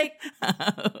tita? Or like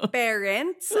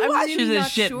parents. Who I'm watches really this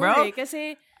not shit, sure, bro?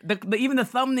 Kasi even the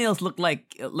thumbnails look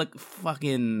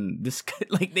fucking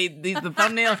like the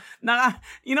thumbnail.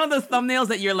 The thumbnails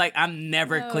that you're like, I'm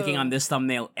never clicking on this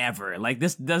thumbnail ever. Like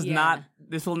this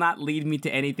will not lead me to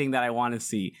anything that I want to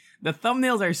see. The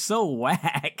thumbnails are so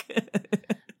whack.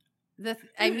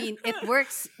 I mean, it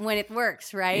works when it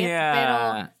works, right? Yeah.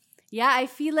 Pero, yeah, I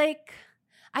feel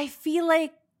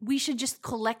like we should just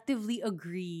collectively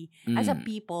agree as a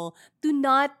people to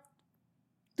not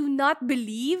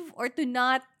believe or to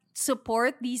not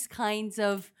support these kinds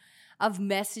of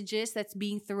messages that's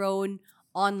being thrown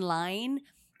online.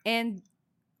 And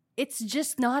it's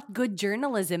just not good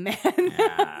journalism, man.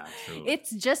 Yeah, true.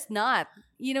 It's just not.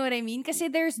 You know what I mean? Kasi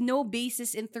there's no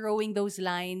basis in throwing those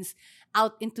lines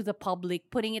out into the public,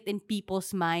 putting it in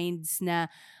people's minds na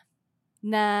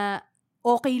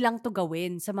okay lang to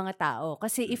gawin sa mga tao.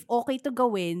 Kasi if okay to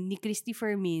gawin ni Christy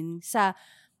Fermin sa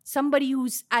somebody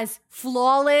who's as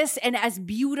flawless and as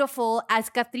beautiful as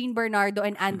Catherine Bernardo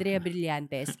and Andrea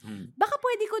Brillantes, baka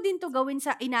pwede ko din to gawin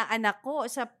sa inaanak ko,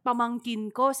 sa pamangkin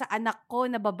ko, sa anak ko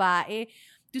na babae,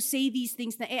 to say these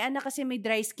things na, anak, kasi may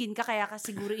dry skin ka, kaya ka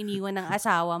siguro iniwan ng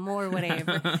asawa mo or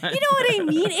whatever. You know what I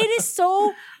mean? It is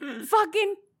so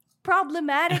fucking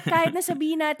problematic. Kahit na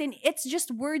sabihin natin, it's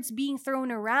just words being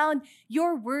thrown around.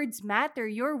 Your words matter.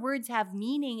 Your words have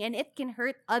meaning, and it can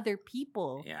hurt other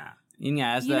people. Yeah. Yun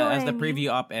nga, as the preview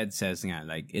op-ed says nga,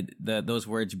 like those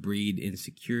words breed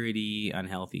insecurity,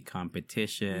 unhealthy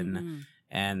competition,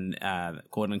 and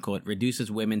quote unquote reduces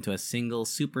women to a single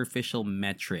superficial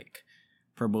metric,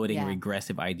 promoting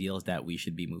regressive ideals that we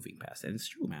should be moving past. And it's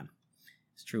true, man.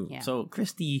 It's true. Yeah. So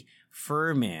Christy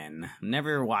Furman,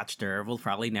 never watched her, will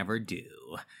probably never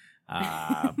do.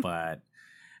 But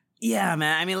yeah,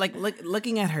 man. I mean, like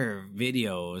looking at her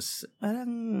videos,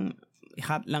 parang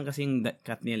hot lang kasing that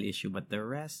Katniel issue, but the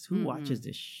rest, who watches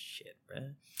this shit,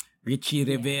 bro? Richie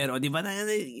Rivero, di ba?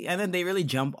 And then they really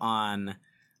jump on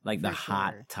like the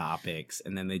hot topics,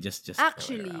 and then they just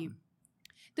actually,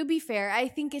 to be fair, I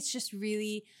think it's just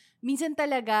really, minsan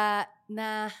talaga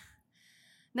na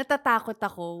natatakot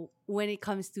ako when it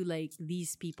comes to like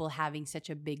these people having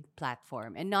such a big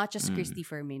platform, and not just Christy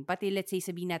Fermin, pati let's say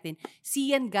sabihin natin,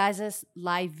 Cian Gaza's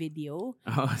live video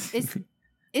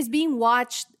is being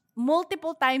watched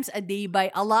multiple times a day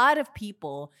by a lot of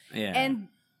people. Yeah.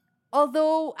 And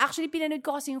although, actually, pinanood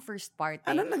ko kasi yung first part.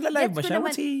 Nagla-live ba siya?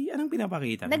 Anong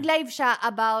pinapakita? Nag-live siya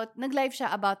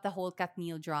about the whole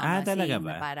Katniel drama. Talaga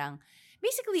ba? Na parang,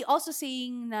 basically also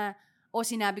saying na,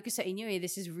 sinabi ko sa inyo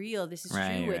this is real, this is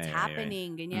true, it's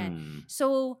happening, ganyan.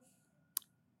 So,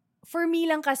 for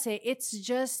me lang kasi, it's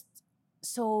just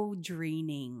so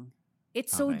draining.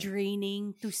 It's so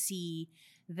draining to see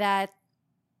that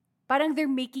parang they're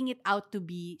making it out to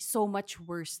be so much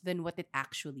worse than what it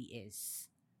actually is.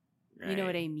 Right. You know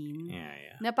what I mean?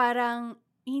 Yeah. Na parang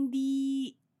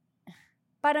hindi,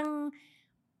 parang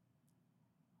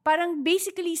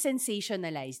basically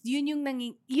sensationalized. Yun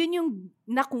yung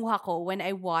nakuha ko when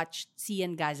I watched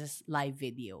Cian Gaza's live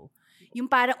video. Yung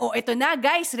parang, eto na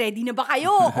guys, ready na ba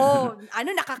kayo?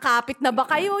 Nakakapit na ba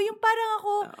kayo? Yung parang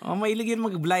ako... mahilig yun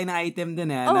mag-blind item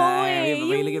din eh.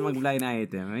 Mahilig yun mag-blind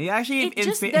item. Actually, it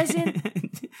just doesn't...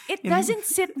 It doesn't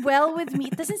sit well with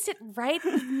me. It doesn't sit right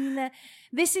with me na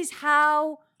this is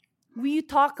how we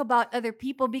talk about other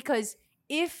people, because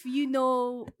if you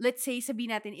know, let's say,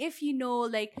 sabihin natin, if you know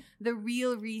like the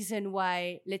real reason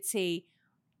why, let's say,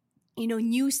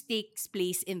 news takes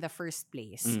place in the first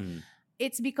place,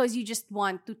 it's because you just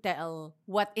want to tell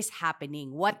what is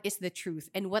happening, what is the truth,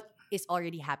 and what is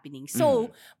already happening.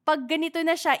 So, pag ganito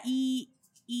na siya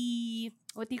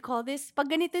what do you call this? Pag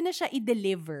ganito na siya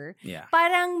i-deliver,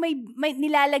 parang may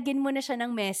nilalagyan mo na siya ng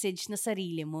message na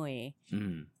sarili mo eh.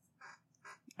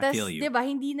 I feel you. Diba,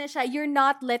 hindi na siya, you're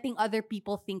not letting other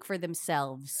people think for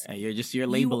themselves. You're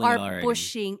labeling you are already.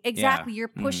 Pushing, exactly, you're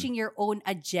pushing your own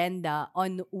agenda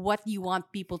on what you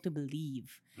want people to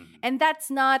believe. And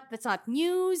that's not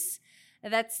news.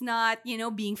 That's not,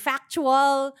 being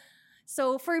factual.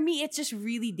 So for me, it's just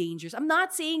really dangerous. I'm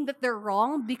not saying that they're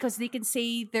wrong because they can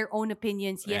say their own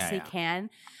opinions. Yes, they can.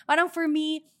 Parang for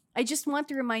me, I just want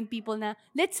to remind people na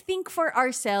let's think for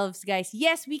ourselves, guys.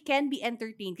 Yes, we can be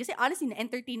entertained. Kasi honestly,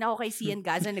 na-entertain ako kay Cian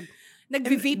Gaza.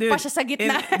 Nag-vape pa siya sa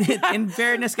gitna. In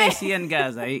fairness kay Cian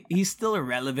Gaza, he's still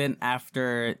relevant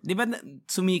after, di ba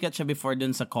sumikat siya before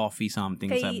dun sa coffee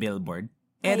something sa Billboard?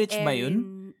 Erich ba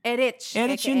yun? Erich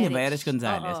yun, di ba? Erich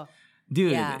Gonzalez.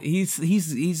 Dude, he's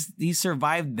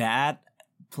survived that,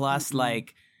 plus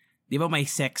like, di ba may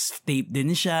sex tape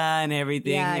din siya and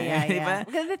everything. Yeah.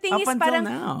 The thing is, parang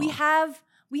now,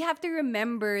 we have to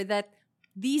remember that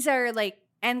these are like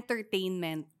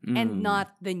entertainment and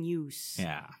not the news.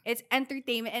 Yeah. It's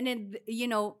entertainment, and then,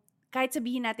 kahit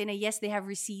sabihin natin na yes, they have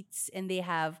receipts and they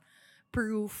have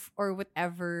proof or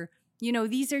whatever,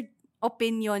 these are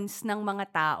opinions ng mga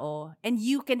tao, and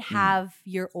you can have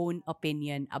your own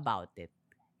opinion about it.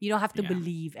 You don't have to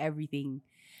believe everything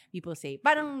people say.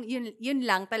 Parang yun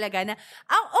lang talaga na,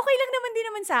 okay lang naman din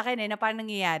naman sa akin na parang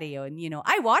nangyayari yun.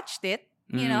 I watched it.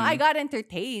 I got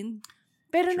entertained.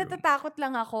 Pero natatakot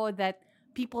lang ako that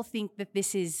people think that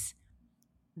this is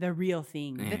the real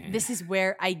thing. That this is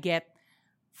where I get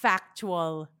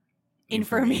factual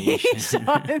information.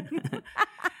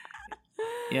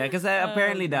 Yeah, because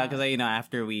apparently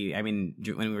after when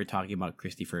we were talking about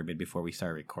Christy Furman before we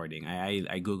started recording,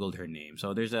 I Googled her name.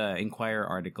 So there's a Inquirer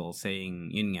article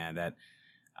saying, yun nga,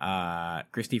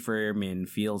 that Christy Furman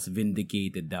feels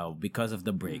vindicated daw because of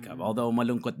the breakup. Although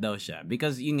malungkot daw siya.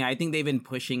 Because yun nga, I think they've been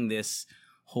pushing this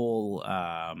whole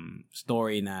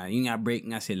story na yung nga break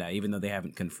nga sila even though they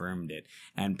haven't confirmed it,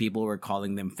 and people were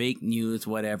calling them fake news,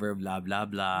 whatever, blah blah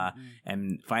blah,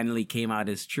 and finally came out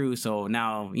as true. So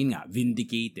now yun nga,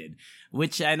 vindicated,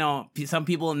 which I know some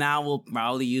people now will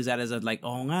probably use that as a like,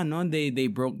 oh nga no,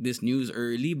 they broke this news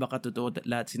early, baka totoo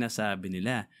lahat sinasabi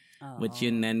nila. Which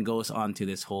yun then goes on to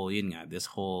this whole yun nga,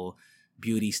 this whole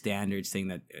beauty standards thing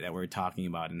that we're talking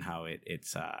about, and how it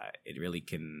really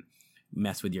can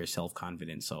mess with your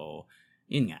self-confidence. So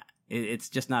yun nga,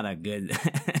 it's just not a good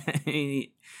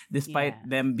despite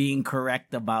them being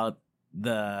correct about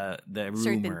the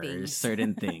rumors,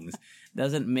 certain things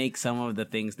doesn't make some of the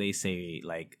things they say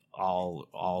like all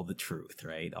the truth,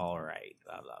 right? All right,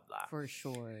 blah blah blah. For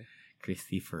sure.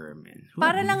 Christy Furman.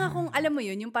 Para lang akong, alam mo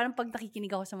yun, yung parang pag nakikinig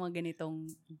ako sa mga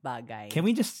ganitong bagay. Can we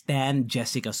just stand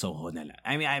Jessica Soho na lang?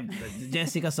 I mean,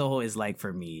 Jessica Soho is like, for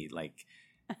me, like,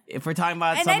 if we're talking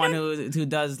about someone who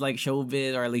does like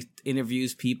showbiz or at least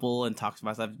interviews people and talks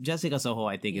about stuff, Jessica Soho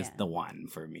I think is the one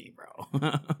for me, bro.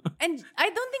 And I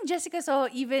don't think Jessica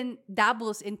Soho even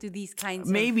dabbles into these kinds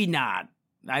Maybe of not.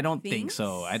 I don't think things?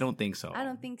 so. I don't think so. I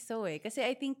don't think so Kasi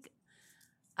I think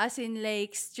as in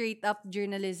like straight up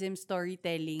journalism,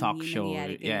 storytelling, talk yung show,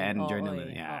 nangyari and Oo,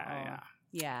 journalism.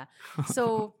 Yeah.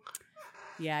 So,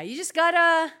 yeah, you just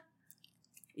gotta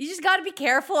be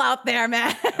careful out there,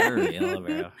 man. For real,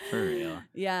 bro. For real.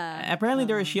 Yeah. Apparently,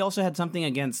 she also had something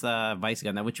against Vice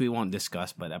Ganda, which we won't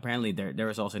discuss. But apparently, there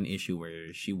was also an issue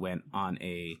where she went on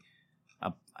a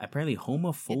apparently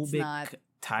homophobic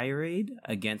tirade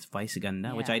against Vice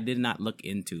Ganda, which I did not look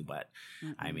into. But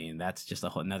I mean, that's just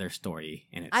another story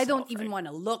in itself. I don't even want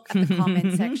to look at the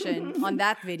comment section on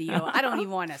that video. I don't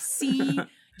even want to see.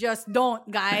 Just don't,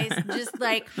 guys. Just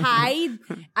like hide.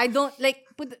 I don't like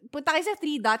punta kayo sa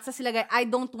 3 dots sa silagay. I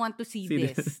don't want to see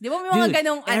this. Di ba may mga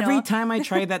ganong every time I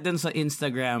try that dun sa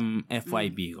Instagram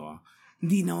FYP ko,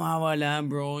 hindi nawawala,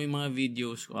 bro, yung mga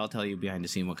videos ko. I'll tell you behind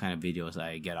the scene what kind of videos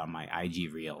I get on my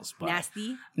IG reels. But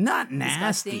nasty? Not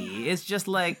nasty. Disgusting? It's just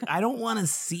like, I don't want to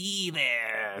see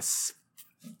this.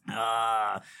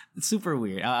 It's super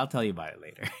weird. I'll tell you about it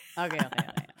later. Okay.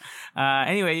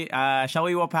 Anyway, shall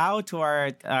we wapow to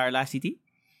our last CT?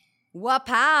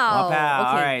 Wapow. Okay.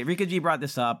 All Okay. right. Rika G brought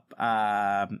this up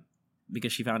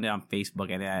because she found it on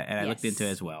Facebook, and I looked into it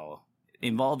as well.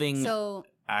 Involving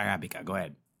Arabica. Go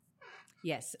ahead.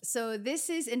 Yes. So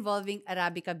this is involving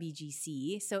Arabica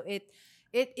BGC. So it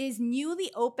is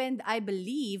newly opened, I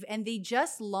believe, and they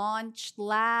just launched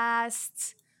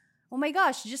oh my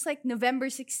gosh, just like November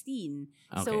 16.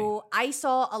 Okay. So I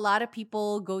saw a lot of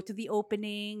people go to the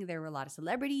opening. There were a lot of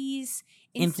celebrities,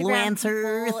 Instagram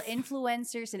people,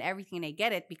 influencers, and everything. And I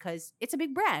get it because it's a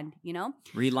big brand, you know?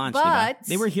 Relaunched, but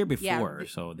they were here before,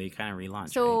 so they kind of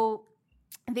relaunched. So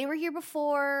they were here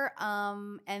before,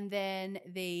 and then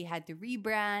they had to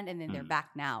rebrand, and then they're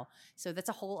back now. So that's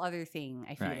a whole other thing,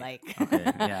 I feel like. Okay.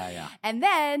 Yeah. And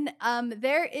then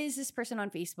there is this person on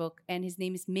Facebook, and his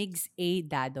name is Migs A.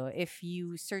 Dado. If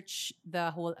you search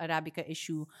the whole Arabica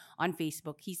issue on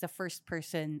Facebook, he's the first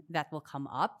person that will come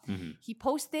up. Mm-hmm. He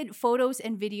posted photos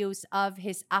and videos of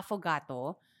his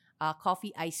affogato,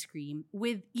 coffee ice cream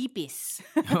with ipis.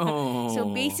 Oh.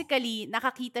 So basically,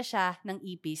 nakakita siya ng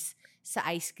ipis sa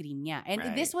ice cream niya.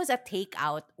 And this was a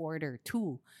takeout order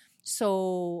too.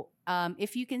 So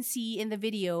if you can see in the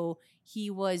video, he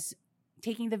was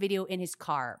taking the video in his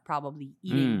car, probably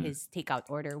eating his takeout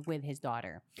order with his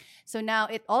daughter. So now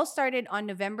it all started on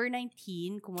November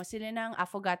 19. Kumuha sila ng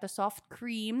affogato soft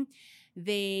cream.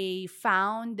 They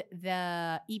found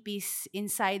the ipis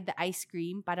inside the ice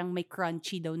cream. Parang may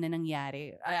crunchy daw na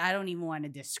nangyari. I don't even want to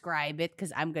describe it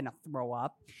because I'm gonna throw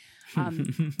up.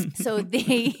 So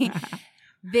they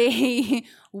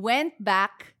went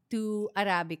back to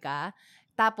Arabica.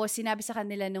 Tapos sinabi sa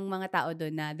kanila ng mga tao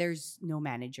doon na there's no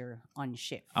manager on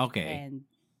shift. Okay. And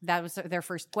that was their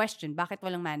first question. Bakit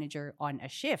walang manager on a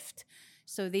shift?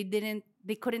 So they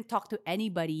couldn't talk to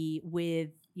anybody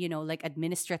with, like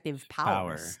administrative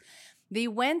powers. They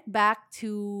went back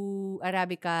to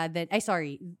Arabica.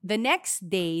 The next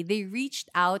day they reached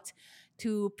out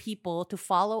to people to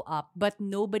follow up, but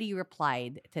nobody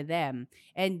replied to them.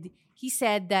 And he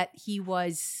said that he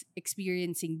was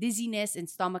experiencing dizziness and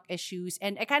stomach issues.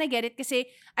 And I kind of get it kasi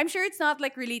I'm sure it's not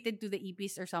like related to the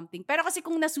ipis or something. Pero kasi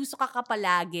kung nasusuka ka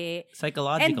palagi.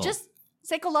 Psychological. And just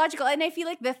psychological. And I feel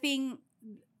like the thing,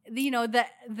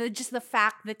 just the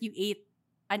fact that you ate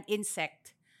an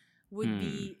insect would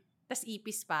be, tas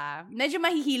ipis pa. Medyo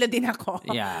mahihilo din ako.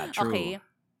 Yeah, true. Okay.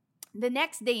 The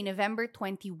next day, November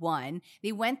 21,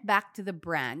 they went back to the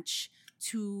branch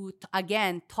to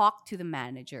again talk to the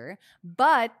manager.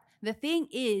 But the thing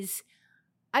is,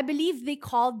 I believe they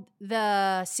called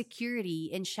the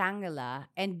security in Shangri-La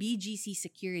and BGC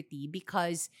security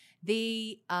because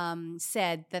they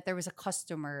said that there was a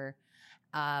customer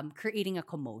creating a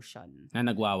commotion. Na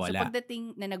nagwawala. So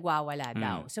pagdating na nagwawala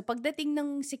daw. So pagdating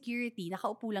ng security,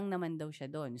 nakaupo lang naman daw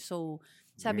siya doon. So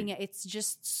sabi niya, it's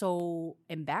just so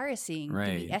embarrassing to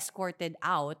be escorted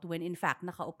out when in fact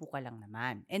nakaupo ka lang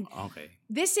naman. And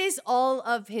this is all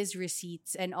of his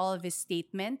receipts and all of his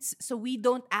statements. So we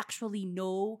don't actually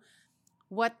know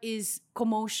what is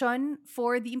commotion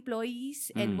for the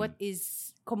employees and what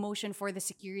is commotion for the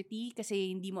security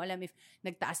kasi hindi mo alam if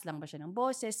nagtaas lang ba siya ng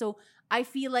boses. So I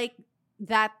feel like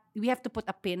that we have to put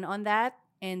a pin on that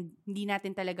and hindi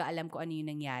natin talaga alam kung ano yung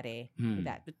nangyari with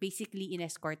that. But basically,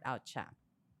 in-escort out siya.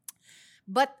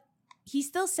 But he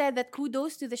still said that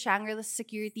kudos to the Shangri-La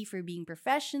security for being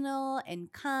professional and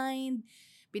kind.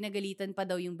 Pinagalitan pa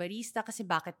daw yung barista kasi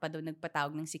bakit pa daw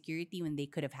nagpatawag ng security when they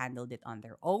could have handled it on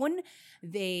their own.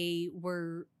 The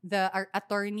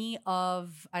attorney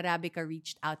of Arabica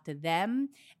reached out to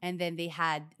them and then they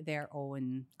had their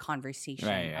own conversation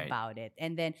about it.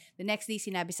 And then the next day,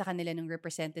 sinabi sa kanila ng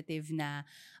representative na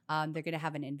they're gonna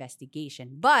have an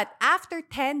investigation. But after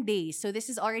 10 days, so this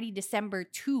is already December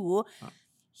 2,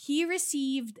 he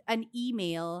received an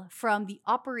email from the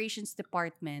operations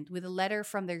department with a letter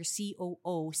from their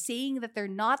COO saying that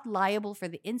they're not liable for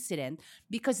the incident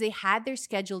because they had their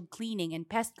scheduled cleaning and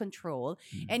pest control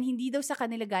and hindi daw sa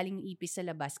kanila galing yung ipis sa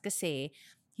labas kasi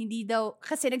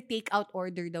nag-take out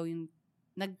order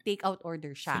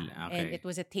siya. And it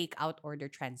was a take out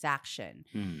order transaction.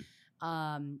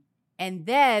 And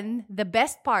then, the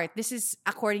best part, this is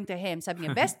according to him, sabi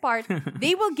niya, best part,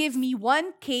 they will give me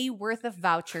 1K worth of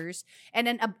vouchers and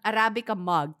an Arabica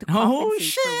mug to compensate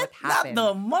for what happened.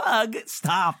 Not the mug!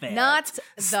 Stop it. Not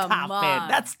the Stop mug. it.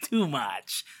 That's too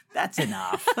much. That's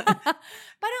enough.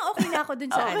 Parang okay na ako dun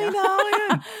sa okay na ako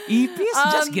yun. Ipis,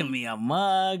 just give me a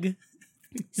mug.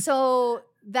 So,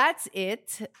 that's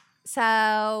it.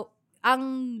 Sa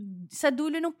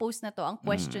dulo ng post na to, ang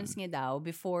questions niya daw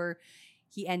before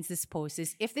he ends this post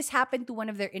is, if this happened to one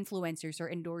of their influencers or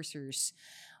endorsers,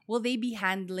 will they be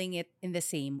handling it in the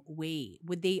same way?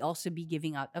 Would they also be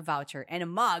giving out a voucher and a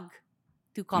mug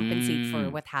to compensate for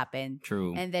what happened?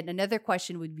 True. And then another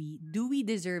question would be, do we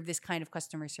deserve this kind of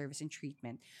customer service and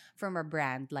treatment from a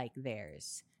brand like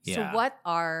theirs? Yeah. So what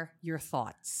are your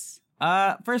thoughts?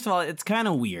 First of all, it's kind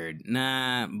of weird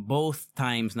na both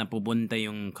times na pupunta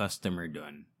yung customer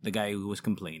dun, the guy who was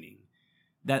complaining,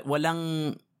 that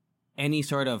walang any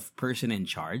sort of person in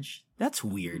charge. That's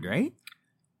weird, right?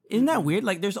 Isn't that weird?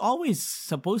 Like, there's always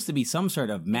supposed to be some sort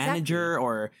of manager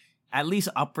or at least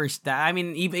upper staff. I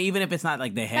mean, even if it's not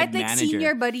like the head like manager.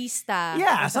 Senior barista.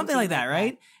 Yeah, something like that,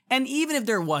 right? And even if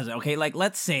there wasn't, okay, like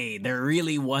let's say there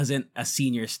really wasn't a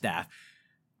senior staff.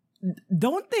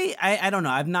 Don't they? I don't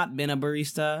know. I've not been a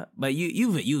barista, but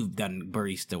you've done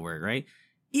barista work, right?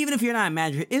 Even if you're not a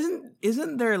manager,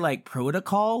 isn't there like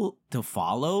protocol to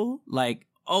follow? Like,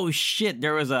 oh shit,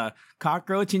 there was a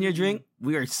cockroach in your drink.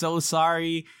 We are so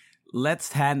sorry.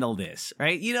 Let's handle this,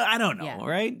 right? You know, I don't know,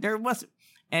 right? There was,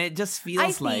 and it just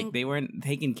feels like they weren't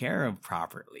taken care of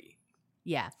properly.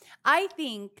 Yeah, I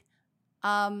think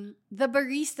the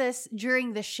baristas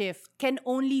during the shift can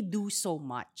only do so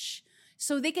much.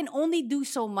 So they can only do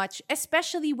so much,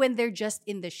 especially when they're just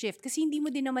in the shift. Kasi hindi mo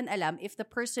din naman alam if the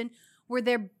person were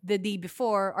there the day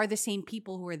before are the same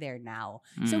people who are there now.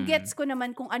 So gets ko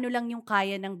naman kung ano lang yung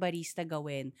kaya ng barista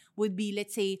gawin. Would be,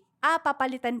 let's say,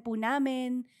 papalitan po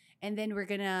namin, and then we're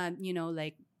gonna,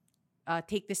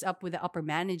 take this up with the upper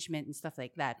management and stuff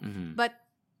like that. But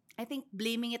I think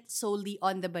blaming it solely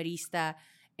on the barista,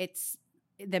 it's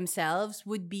themselves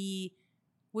would be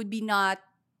not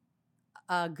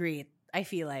great. I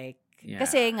feel like. Yeah.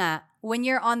 Kasi nga, when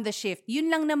you're on the shift,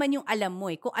 yun lang naman yung alam mo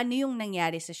kung ano yung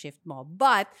nangyari sa shift mo.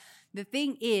 But, the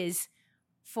thing is,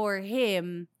 for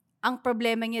him, ang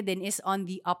problema niya din is on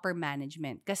the upper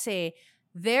management. Kasi,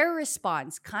 their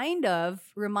response kind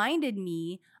of reminded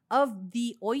me of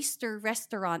the oyster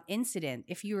restaurant incident,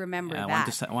 if you remember that.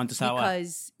 One to Sawa.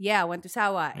 Because, One to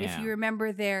Sawa. Yeah. If you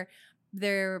remember their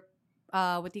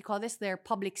what do you call this? Their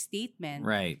public statement.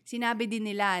 Right. Sinabi din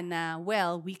nila na,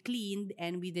 well, we cleaned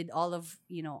and we did all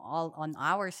on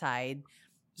our side.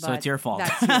 So it's your fault.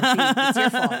 That's your thing. It's your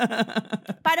fault.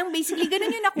 Parang basically, ganun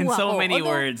yung nakuha ko. In so many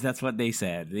words, that's what they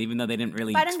said. Even though they didn't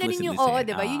really parang explicitly ganun yung, say it.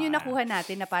 Diba? Yun yung nakuha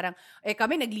natin na parang,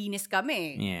 kami, naglinis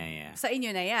kami. Yeah. Sa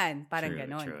inyo na yan. Parang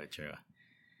ganun. True.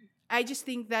 I just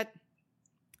think that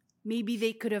maybe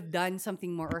they could have done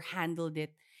something more or handled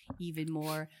it even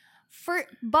more.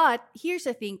 But here's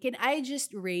the thing, can I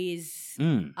just raise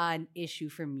an issue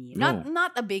for me?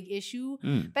 Not a big issue,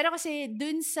 pero kasi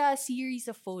dun sa series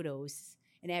of photos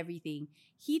and everything,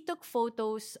 he took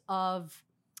photos of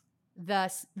the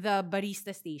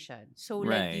barista station. So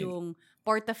like yung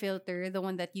portafilter, the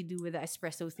one that you do with the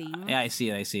espresso thing. Yeah, I see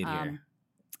it here.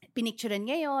 Pinicturean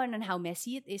ngayon on how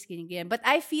messy it is, ganyan. But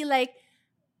I feel like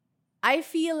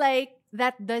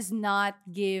that does not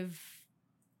give.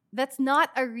 That's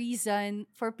not a reason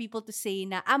for people to say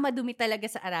na, madumi talaga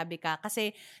sa Arabica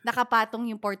kasi nakapatong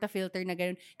yung portafilter na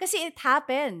ganun. Kasi it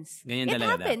happens. Ganyan it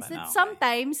happens. Dapat. That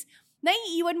sometimes,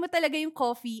 naiiwan mo talaga yung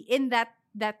coffee in that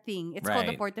thing. It's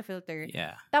called the portafilter.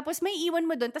 Yeah. Tapos may iwan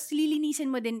mo doon, tapos lilinisin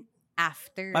mo din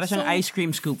after. Para siyang ice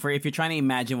cream scoop. For if you're trying to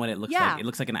imagine what it looks like, it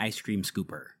looks like an ice cream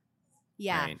scooper.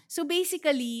 Yeah. Right? So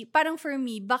basically, parang for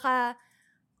me, baka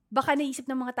naisip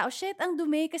ng mga tao, shit, ang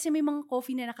dumi kasi may mga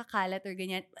coffee na nakakalat or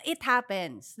ganyan. It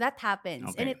happens. That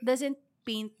happens. And it doesn't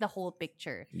paint the whole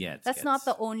picture. That's not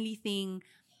the only thing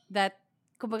that,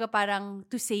 kumbaga parang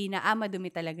to say na,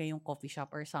 madumi talaga yung coffee shop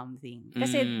or something.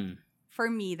 Kasi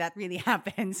for me, that really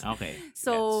happens. Okay.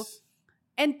 So,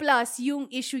 and plus, yung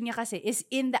issue niya kasi is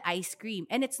in the ice cream.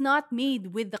 And it's not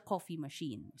made with the coffee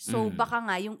machine. So, baka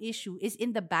nga yung issue is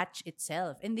in the batch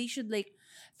itself. And they should like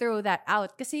throw that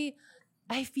out. Kasi,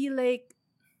 I feel like,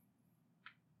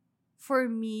 for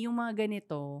me, yung mga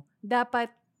ganito, dapat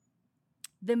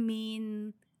the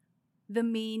main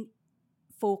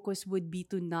focus would be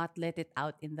to not let it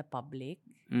out in the public.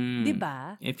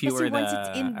 Diba? If you were the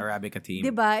Arabica team.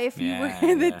 Diba? If you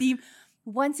were the team,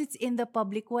 once it's in the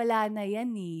public, wala na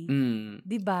yan eh.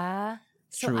 Diba?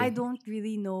 So, I don't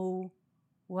really know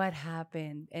what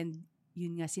happened. And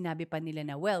yun nga, sinabi pa nila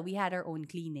na, well, we had our own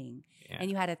cleaning and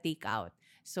you had a takeout.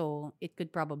 So, it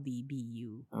could probably be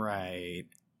you. Right.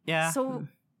 Yeah. So,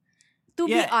 to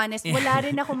be honest, wala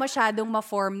rin ako masyadong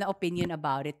ma-form na opinion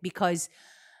about it because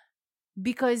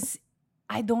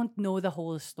I don't know the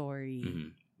whole story.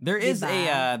 There is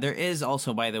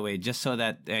also, by the way, just so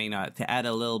that, to add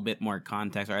a little bit more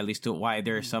context, or at least to why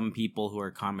there are some people who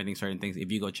are commenting certain things,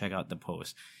 if you go check out the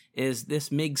post, is this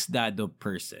Migs Dado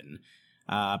person.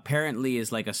 Apparently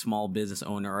is like a small business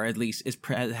owner, or at least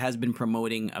has been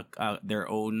promoting their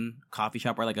own coffee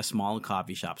shop or like a small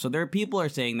coffee shop. So there are people are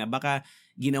saying na baka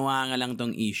ginawa nga lang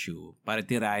tong issue para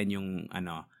tirahin yung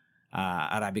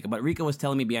Arabica. But Rika was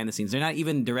telling me behind the scenes, they're not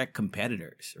even direct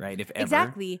competitors, right? If ever.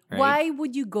 Exactly. Right? Why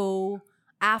would you go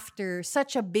after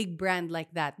such a big brand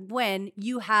like that when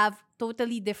you have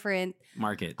totally different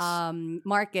markets?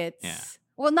 Markets. Yeah.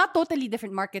 Well, not totally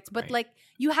different markets, but like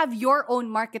you have your own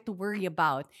market to worry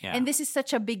about. Yeah. And this is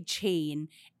such a big chain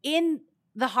in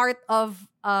the heart of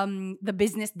the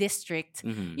business district.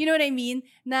 You know what I mean?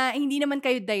 Na hindi naman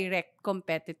kayo direct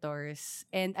competitors.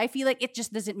 And I feel like it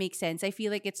just doesn't make sense. I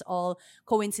feel like it's all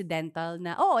coincidental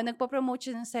na, nagpo-promote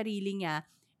siya ng sarili niya.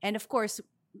 And of course,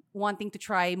 wanting to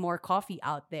try more coffee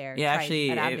out there. Yeah, actually,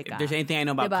 if there's anything I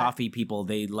know about diba? Coffee people,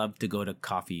 they love to go to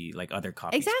coffee, like other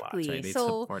coffee spots. Right? They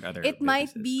So support other it businesses.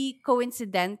 might be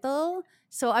coincidental.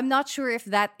 So I'm not sure if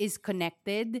that is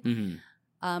connected.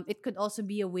 It could also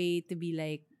be a way to be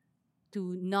like,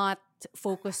 to not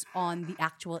focus on the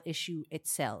actual issue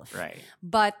itself. Right.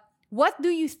 But what do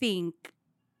you think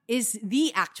is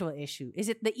the actual issue? Is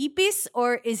it the EPIS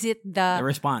or is it the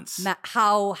response?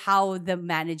 How the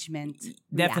management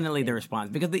Definitely reacted? the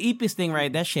response. Because the EPIS thing,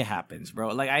 right, that shit happens, bro.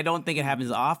 Like, I don't think it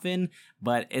happens often,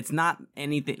 but it's not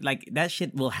anything, like, that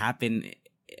shit will happen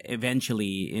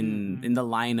eventually in the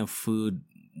line of food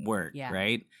work,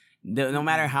 right? No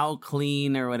matter how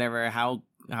clean or whatever, how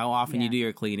often you do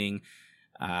your cleaning,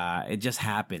 it just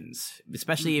happens.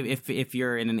 Especially if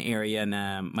you're in an area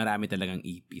na marami talagang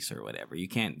ipis or whatever. You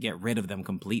can't get rid of them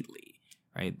completely,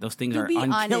 right? Those things are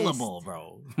unkillable,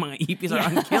 bro. Mga ipis are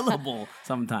unkillable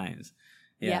sometimes.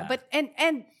 Yeah, but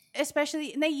and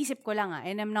especially naisip ko lang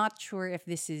and I'm not sure if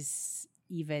this is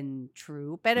even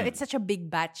true. Pero it's such a big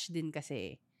batch din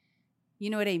kasi. You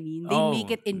know what I mean? They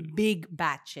make it in big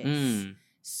batches.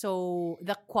 So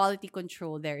the quality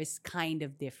control there is kind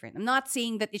of different. I'm not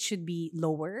saying that it should be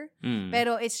lower,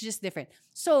 pero it's just different.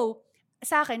 So,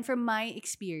 sa akin, from my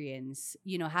experience,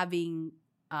 having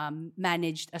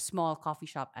managed a small coffee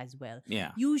shop as well,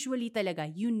 usually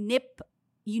talaga, you nip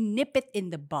it in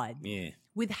the bud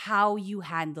with how you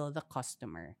handle the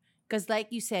customer. Because like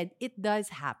you said, it does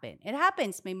happen. It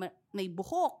happens. May may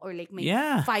buhok or like may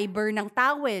Yeah. fiber ng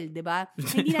towel, di ba?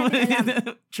 Hindi natin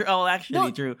alam. True. Oh, actually,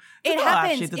 No, true. It Totoo,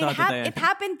 happens. actually, totoo, It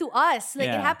happened to us.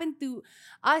 Like, it Yeah. happened to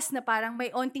us na parang may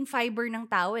onting fiber ng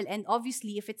towel. And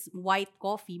obviously, if it's white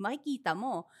coffee, makikita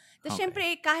mo. Tapos, Okay. syempre,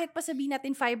 kahit pa sabihin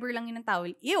natin fiber lang yun ng towel,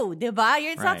 ew, di ba?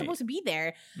 It's not Right. supposed to be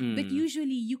there. Mm. But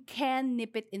usually, you can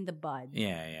nip it in the bud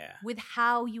Yeah. with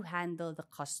how you handle the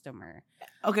customer.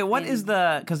 Okay, what is And- the...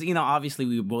 Because, obviously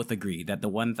we both agree that the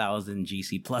 1,000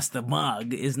 GC plus the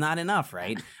mug is not enough,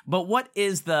 right? But what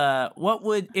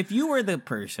would... If you were the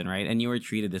person, right, and you were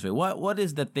treated this way, what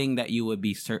is the thing that you would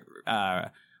be...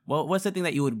 what's the thing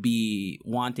that you would be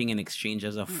wanting in exchange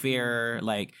as a fair,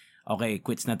 like, okay,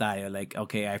 quits na tayo, like,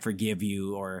 okay, I forgive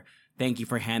you, or thank you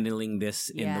for handling this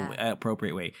in the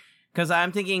appropriate way? Because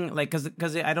I'm thinking, like,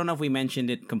 because I don't know if we mentioned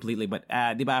it completely, but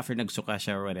di ba after nagsuka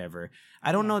siya or whatever,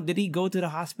 I don't know, did he go to the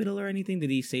hospital or anything? Did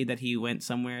he say that he went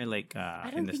somewhere, like, I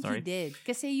in don't the think story? he did.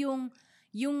 Kasi yung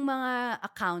mga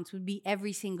accounts would be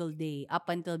every single day up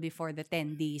until before the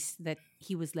 10 days that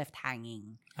he was left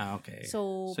hanging. Ah, okay.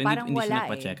 So hindi, parang hindi siya wala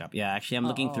nagpa-check up. Yeah, actually, I'm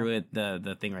looking Oo. through it,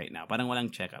 the thing right now. Parang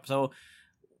walang check up. So,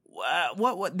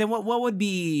 what would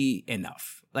be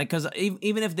enough? Like, because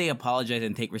even if they apologize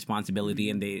and take responsibility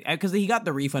and because he got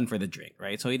the refund for the drink,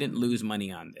 right? So he didn't lose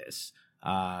money on this.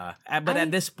 But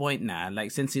at this point now,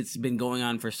 like, since it's been going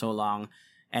on for so long,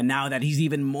 and now that he's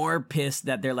even more pissed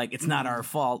that they're like, it's not our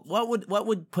fault. What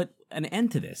would put an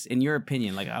end to this, in your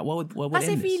opinion? Like, what would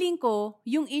Kasi end this? feeling ko,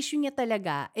 yung issue niya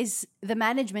talaga is the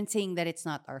management saying that it's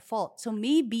not our fault. So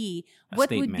maybe A what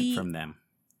statement would be from them.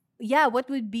 what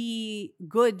would be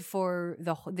good for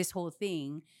this whole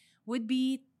thing would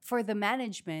be for the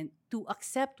management to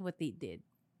accept what they did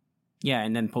Yeah,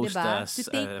 and then post Diba? a To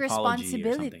take apology or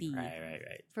responsibility something.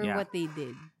 Right. for Yeah. what they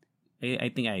did.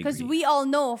 I think I agree. Because we all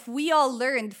know, if we all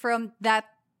learned from that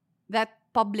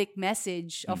public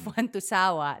message of Juan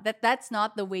Tusawa that that's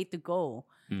not the way to go.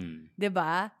 Mm.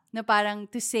 Diba? Na parang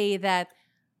to say that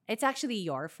it's actually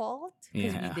your fault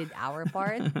because Yeah. we did our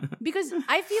part. Because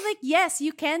I feel like, yes,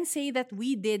 you can say that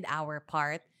we did our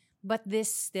part, but this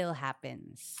still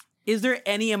happens. Is there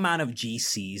any amount of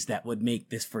GCs that would make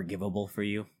this forgivable for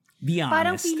you? Be honest.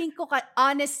 Parang feeling ko,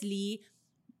 honestly,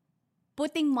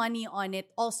 putting money on it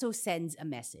also sends a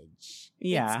message.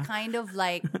 Yeah. It's kind of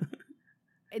like,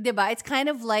 diba? It's kind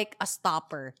of like a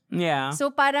stopper. Yeah.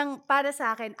 So parang, para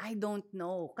sa akin, I don't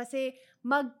know. Kasi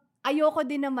ayoko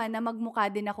din naman na magmukha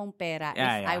din akong pera if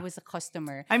I was a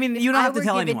customer. I mean, If you don't I have to were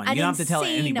tell given anyone. an You don't have to tell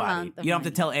insane anybody. amount of You don't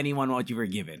have to money. tell anyone what you were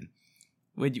given.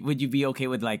 Would you be okay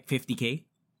with like 50K?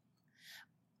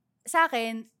 Sa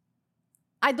akin,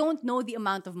 I don't know the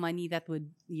amount of money that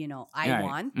would, I Right.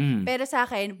 want. Mm. Pero sa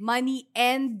akin, money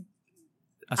and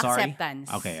Sorry? acceptance.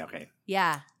 Okay.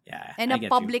 Yeah. Yeah. And I a get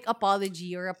public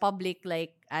apology or a public,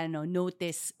 like, I don't know,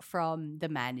 notice from the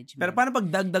you. management. Pero paano pag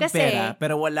dagdag Kasi- pera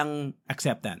pero walang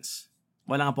acceptance?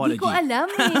 Walang apology? Hindi ko alam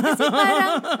eh.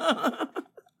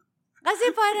 Kasi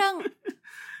parang,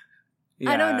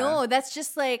 I don't know. That's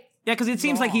just like, Yeah, because it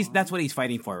seems like wrong. that's what he's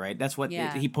fighting for, right? That's what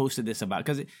Yeah. he posted this about.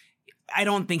 Because I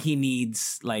don't think he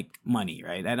needs like money,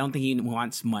 right? I don't think he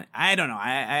wants money. I don't know.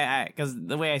 I because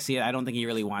the way I see it, I don't think he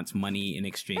really wants money in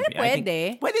exchange. Pero I think-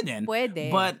 pwede. Pwede din.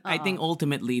 Pwede. But I think Oo.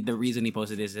 ultimately the reason he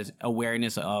posted this is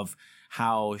awareness of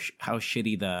how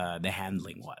shitty the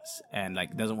handling was, and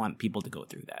like doesn't want people to go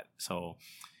through that. So,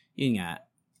 yun nga,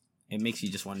 it makes you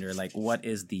just wonder like what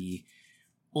is the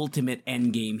ultimate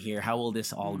end game here? How will this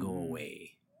all go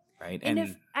away? Right? And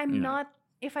if I'm you know.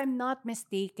 not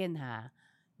mistaken,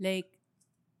 like,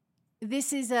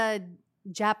 this is a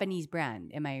Japanese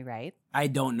brand, am I right? I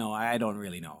don't know. I don't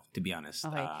really know, to be honest.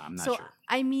 Okay. I'm not So, sure.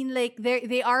 I mean, like,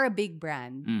 they are a big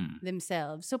brand Mm.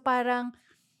 themselves. So, parang,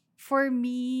 for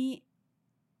me,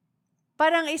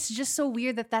 parang it's just so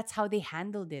weird that that's how they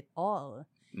handled it all.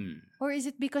 Mm. Or is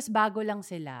it because bago lang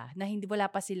sila, na wala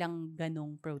pa silang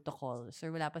ganong protocols or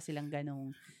wala pa silang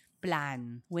ganong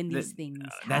plan when these things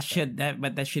happen?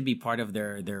 That should be part of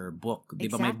their book. Di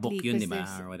ba may book Exactly, yun, 'cause di ba?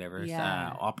 there's- Or whatever.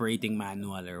 yeah. Operating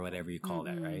manual or whatever you call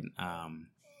that, right?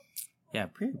 Yeah,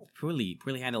 poorly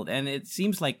handled. And it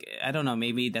seems like, I don't know,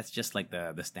 maybe that's just like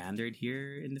the standard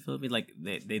here in the Philippines. Like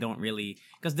they don't really,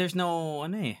 because there's no,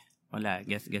 wala,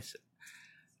 guess.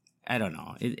 I don't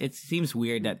know. It seems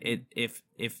weird that if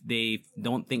they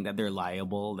don't think that they're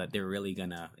liable, that they're really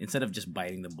gonna, instead of just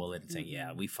biting the bullet and saying,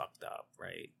 yeah, we fucked up,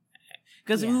 right?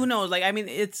 Because who knows? Like, I mean,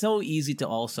 it's so easy to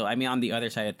also, I mean, on the other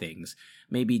side of things,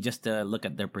 maybe just to look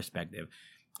at their perspective,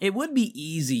 it would be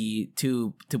easy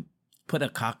to put a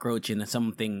cockroach in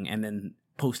something and then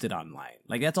post it online.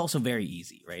 Like, that's also very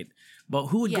easy, right? But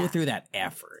who would go Yeah. through that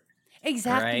effort?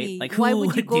 Exactly. Right? Like, why who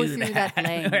would you go do through that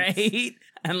length? Right?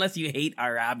 Unless you hate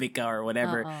Arabica or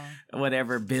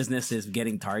whatever business is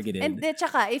getting targeted. And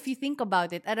tsaka, if you think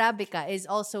about it, Arabica is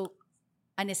also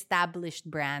an established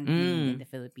brand name in the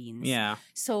Philippines. Yeah.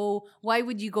 So why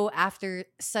would you go after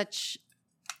such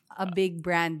a big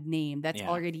brand name that's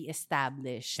already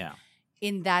established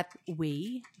in that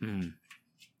way?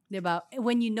 Diba?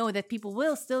 When you know that people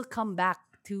will still come back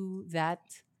to that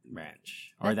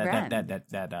branch or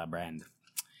that brand.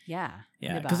 Yeah.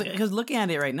 Yeah. Because looking at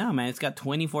it right now, man, it's got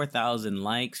 24,000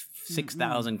 likes,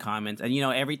 6,000 comments. And,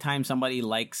 every time somebody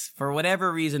likes, for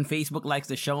whatever reason, Facebook likes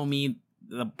to show me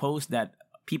the post that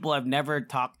people I've never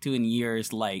talked to in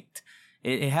years liked.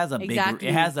 It has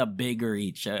a big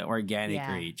reach, organic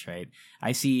reach, right?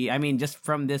 I mean, just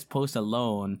from this post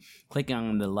alone, clicking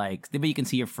on the likes, but you can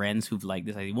see your friends who've liked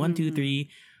this. I see 1, 2, 3,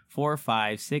 4,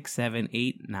 5, 6, 7,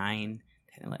 8, 9,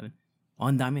 10, 11. Oh,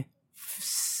 ang dami.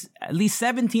 At least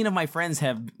 17 of my friends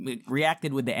have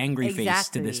reacted with the angry face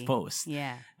to this post.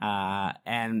 Yeah.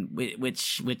 And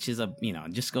which is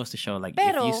just goes to show, like,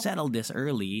 Pero, if you settle this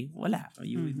early, wala,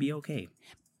 you would be okay.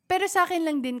 Pero sa akin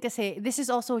lang din kasi, this is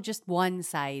also just one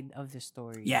side of the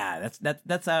story. Yeah,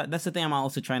 that's the thing I'm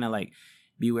also trying to, like,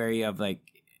 be wary of, like,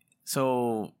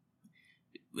 so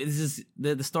this is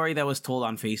the story that was told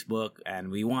on Facebook, and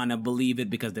we want to believe it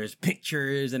because there's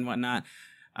pictures and whatnot.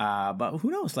 But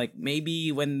who knows? Like,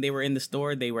 maybe when they were in the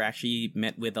store, they were actually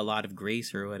met with a lot of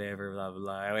grace or whatever, blah, blah,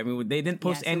 blah. I mean, they didn't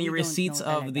post any receipts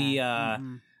of the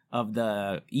of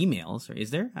the emails, or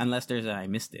is there? Unless there's I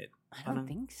missed it. I don't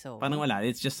think so. Parang wala.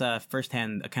 It's just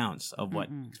first-hand accounts of what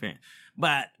experience.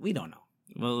 But we don't know.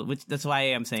 Well, that's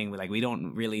why I'm saying, like, we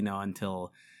don't really know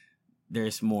until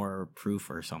there's more proof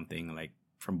or something, like,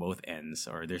 from both ends,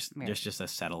 or there's just a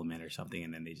settlement or something,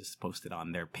 and then they just post it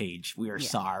on their page. We are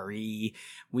sorry,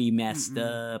 we messed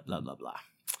up, blah blah blah.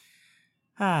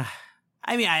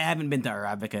 I mean, I haven't been to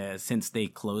Arabica since they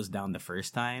closed down the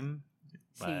first time.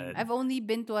 But I've only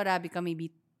been to Arabica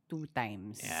maybe 2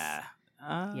 times. Yeah.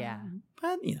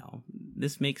 But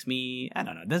this makes me, I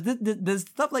don't know. Does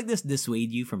stuff like this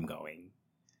dissuade you from going?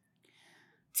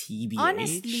 TBH?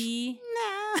 Honestly,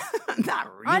 nah,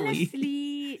 not really.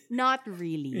 Honestly, not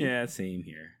really. Yeah, same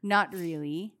here. Not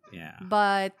really. Yeah.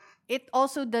 But it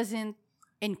also doesn't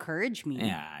encourage me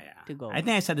to go. I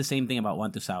think I said the same thing about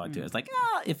One to Sawa too. It's like,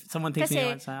 if someone takes me to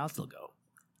One to Sawa, I'll still go.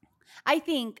 I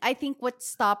think what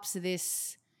stops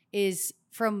this is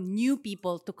from new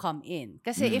people to come in.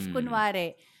 Kasi if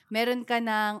kunwari, meron ka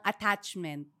ng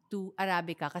attachment to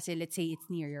Arabica kasi let's say it's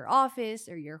near your office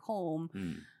or your home,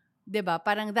 diba?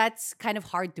 Parang that's kind of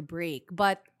hard to break.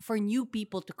 But for new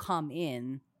people to come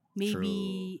in,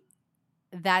 maybe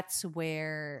that's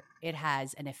where it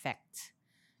has an effect.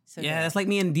 So that's like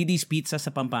me and Didi's Pizza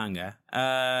sa Pampanga.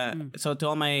 So to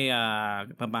all my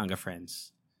Pampanga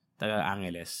friends, taga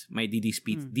Angeles, my Didi's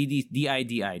Pizza,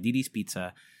 Didi's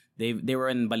Pizza, they were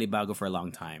in Balibago for a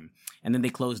long time. And then they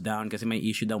closed down kasi may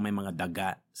issue daw may mga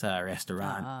daga sa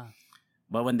restaurant.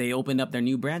 But when they opened up their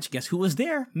new branch, guess who was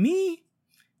there? Me!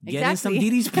 Getting some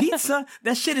Didi's Pizza.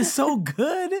 That shit is so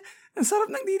good. Ang sarap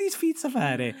ng Didi's Pizza,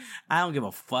 pare. I don't give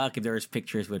a fuck if there's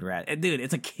pictures with rats. Dude,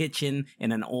 it's a kitchen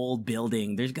in an old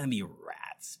building. There's gonna be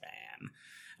rats,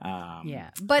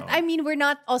 man. But I mean, we're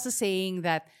not also saying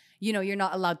that, you're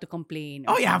not allowed to complain.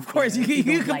 Oh, yeah, of course.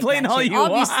 You complain all you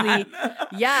Obviously, want.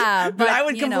 Yeah. But I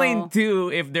would complain too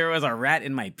if there was a rat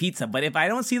in my pizza. But if I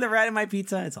don't see the rat in my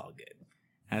pizza, it's all good.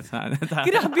 That's how.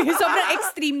 Grabe, sobrang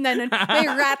extreme na nun. May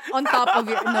rat on top of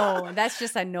your... No, that's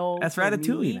just a no. That's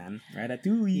Ratatouille, man.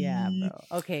 Ratatouille. Yeah,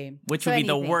 bro. Okay. Which would be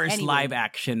the worst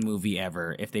live-action movie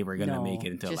ever if they were going to make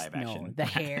it into a live-action. No, the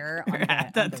hair on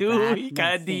Ratatouille,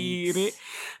 Kadiri.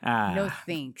 No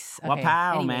thanks. Okay,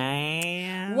 Wapow,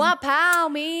 man. Wapow,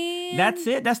 man. That's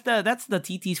it. That's the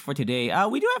TTs for today.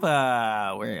 We do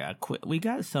have we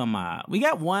got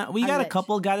a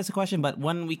couple got us a question, but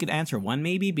one we could answer one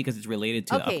maybe because it's related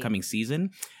to the upcoming season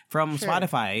from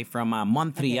Spotify from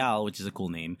Montreal, which is a cool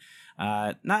name.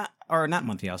 Not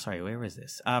Montreal. Sorry, where was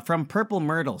this? From Purple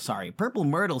Myrtle. Sorry, Purple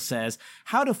Myrtle says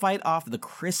how to fight off the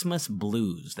Christmas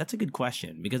blues. That's a good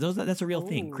question because that's a real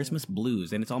thing. Christmas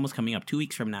blues, and it's almost coming up. 2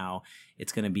 weeks from now,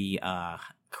 it's gonna be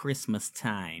Christmas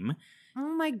time.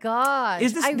 Oh my gosh!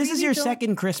 This is your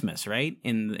second Christmas, right?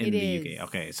 In the UK.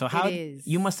 Okay, so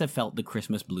you must have felt the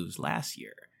Christmas blues last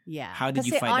year. Yeah. How did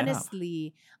you fight that off?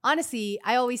 Honestly,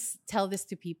 I always tell this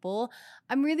to people.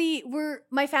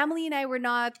 My family and I were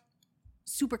not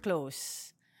super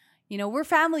close. We're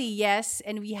family, yes,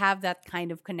 and we have that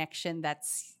kind of connection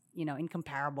that's,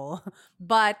 incomparable.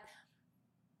 But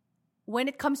when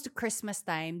it comes to Christmas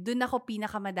time, dun ako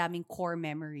pinakamadaming core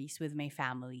memories with my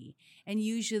family. And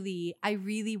usually, I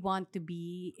really want to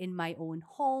be in my own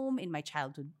home, in my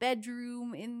childhood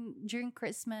bedroom during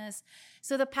Christmas.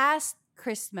 So the past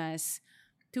Christmas,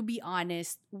 to be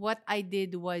honest, what I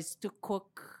did was to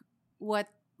cook what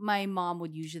my mom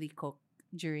would usually cook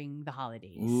during the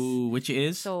holidays. Ooh, which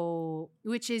is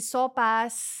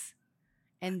sopas.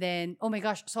 And then, oh my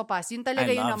gosh, sopas. Yun talaga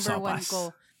I yung love number one sopas.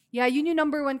 ko. Yeah, yun yung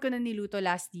number one ko na niluto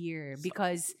last year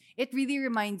because it really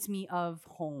reminds me of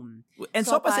home. And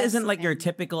sopas isn't like your and-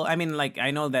 typical. I mean, like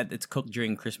I know that it's cooked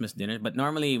during Christmas dinner, but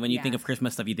normally when you think Yeah. of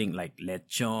Christmas stuff, you think like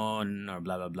lechon or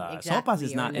blah blah blah. Exactly, Sopas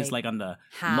is or not. It's like like on the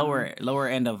ham. lower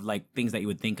end of like things that you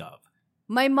would think of.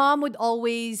 My mom would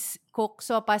always cook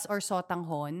sopas or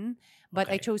sotanghon, but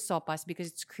I Okay. chose sopas because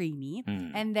it's creamy.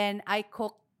 Mm. And then I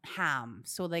cook ham,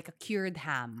 so like a cured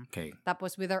ham. Okay.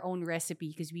 Tapos with our own recipe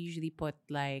because we usually put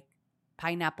like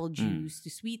pineapple juice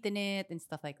to sweeten it and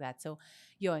stuff like that. So,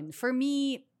 yun. For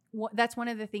me, that's one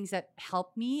of the things that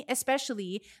helped me,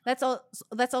 especially that's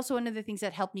also one of the things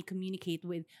that helped me communicate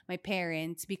with my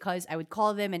parents because I would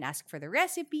call them and ask for the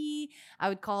recipe. I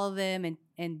would call them and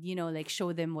like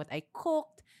show them what I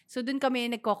cooked. So dun kami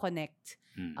nagko-connect.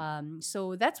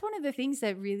 So that's one of the things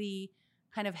that really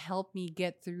kind of helped me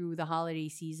get through the holiday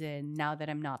season now that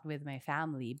I'm not with my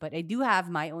family. But I do have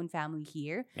my own family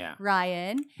here. Yeah.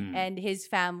 Ryan and his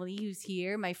family who's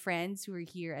here, my friends who are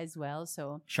here as well.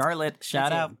 So Charlotte, shout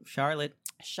That's out Charlotte.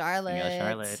 Charlotte. Yeah,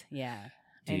 Charlotte. Yeah.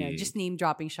 I know, Dude. just name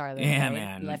dropping Charlotte. Yeah, right?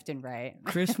 man. Left and right.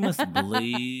 Christmas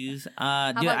blues. Dude,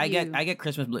 about I you? get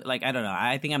Christmas blues. Like I don't know.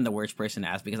 I think I'm the worst person to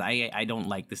ask because I don't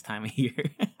like this time of year.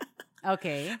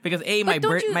 Okay. Because But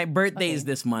don't you- my birthday is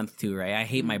okay. this month too, right? I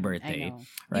hate my I birthday. know.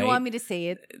 Right? You want me to say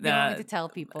it? You want me to tell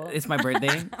people? It's my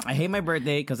birthday. I hate my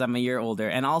birthday because I'm a year older,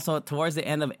 and also towards the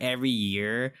end of every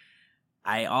year,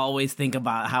 I always think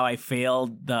about how I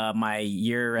failed my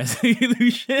year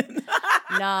resolution.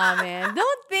 Nah, man.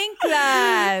 Don't think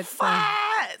that.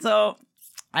 So,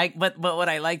 but what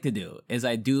I like to do is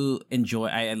I do enjoy.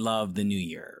 I love the new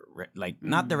year, like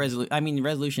not the resolution. I mean,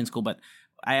 resolution's cool, but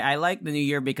I like the new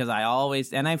year because I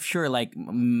always, and I'm sure like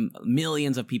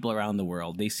millions of people around the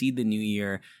world, they see the new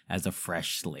year as a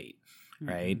fresh slate.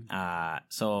 Right.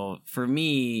 So for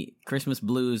me, Christmas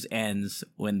blues ends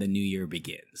when the new year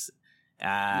begins.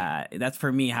 That's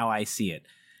for me how I see it.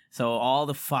 So all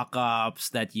the fuck ups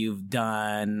that you've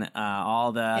done,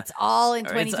 all the It's all in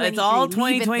 2023. it's all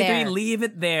Leave it 2023. there. Leave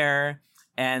it there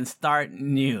and start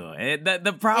new.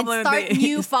 The problem And start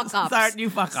new fuck ups. Start new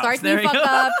fuck ups. Start There new we fuck go.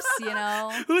 ups, you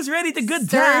know. Who's ready to good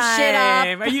Stir time? shit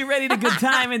up. Are you ready to good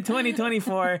time in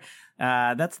 2024?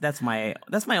 That's my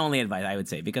only advice I would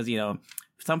say because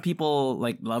some people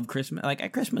like love Christmas.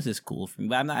 Like Christmas is cool for me,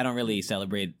 but I don't really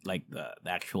celebrate like the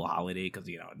actual holiday because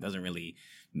it doesn't really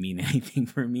mean anything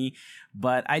for me.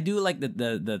 But I do like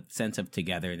the sense of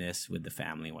togetherness with the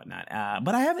family and whatnot.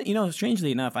 But I haven't,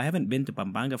 strangely enough, I haven't been to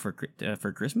Pampanga for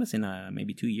Christmas in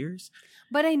maybe 2 years.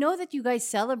 But I know that you guys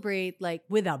celebrate like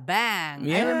with a bang. I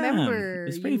Yeah, remember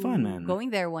it's pretty you fun, man. going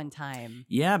there one time.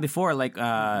 Yeah, before like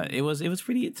it was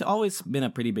pretty. It's always been a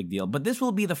pretty big deal. But this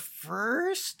will be the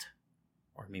first.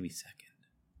 Or maybe second.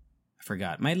 I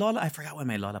forgot. I forgot when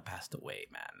my Lola passed away,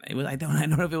 man. It was I don't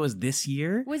know if it was this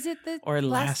year Was it the or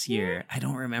last year. I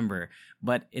don't remember.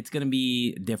 But it's gonna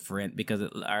be different because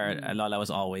our Lola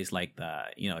was always like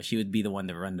she would be the one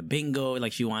to run the bingo. Like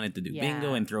she wanted to do Yeah.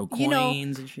 bingo and throw You know-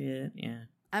 coins and shit. Yeah.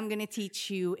 I'm gonna teach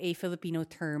you a Filipino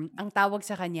term. Ang tawag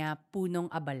sa kanya, punong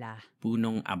abala.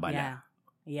 Punong abala. Yeah.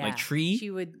 Yeah. Like tree? She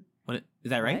would... What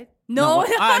is that right? What? No.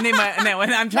 I'm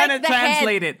trying Like to the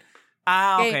translate it.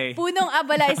 Okay. Punong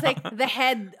abala is like the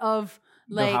head of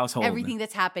like household. everything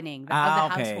that's happening. Of the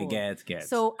Okay. household. Gets.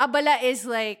 So abala is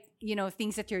like,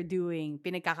 things that you're doing.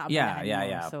 Pinagkakaabalahan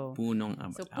Yeah. mo. So, Punong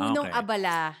abala. so punong Okay.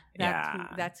 abala, Yeah.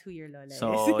 that's who your lola is.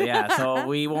 So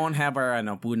we won't have our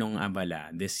punong abala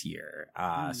this year.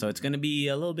 So it's gonna be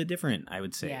a little bit different, I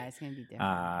would say. Yeah, it's gonna be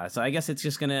different. So I guess it's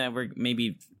just we're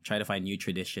maybe try to find new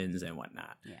traditions and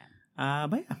whatnot. Yeah.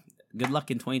 But yeah, good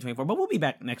luck in 2024. But we'll be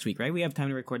back next week, right? We have time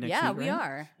to record next week. Yeah, we right?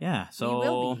 are. Yeah. So We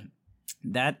will be.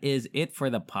 that is it for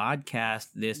the podcast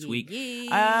this week.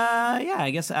 Yeah. Yeah, I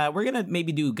guess we're gonna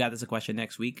maybe do got this a question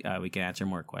next week. We can answer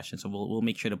more questions, so we'll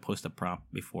make sure to post a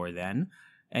prompt before then.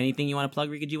 Anything you want to plug,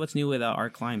 Rika G? What's new with our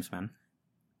climbs, man?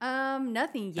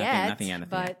 Nothing yet. Nothing yet.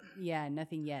 But yeah,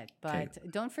 nothing yet.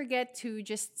 But don't forget to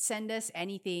just send us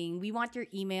anything. We want your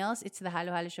emails. It's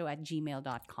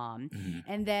thehallohallo@gmail.com.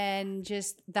 And then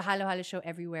just the Hallo Hallo Show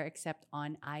everywhere except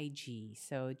on IG.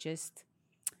 So just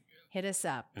hit us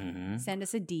up. Send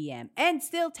us a DM. And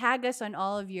still tag us on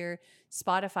all of your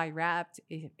Spotify Wrapped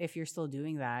if you're still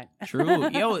doing that. True.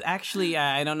 Yo, actually,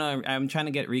 I don't know. I'm trying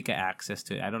to get Rika access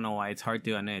to it. I don't know why it's hard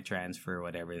to transfer or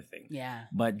whatever thing. Yeah.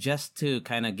 But just to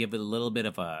kind of give it a little bit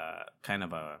of a kind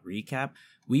of a recap,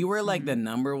 we were like the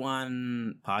number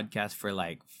one podcast for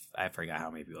like I forgot how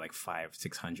many people, like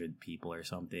 500-600 people or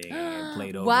something. And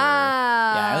played over.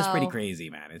 Wow. Yeah, it was pretty crazy,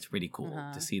 man. It's pretty cool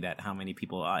to see that how many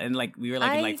people and like we were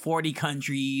like in like 40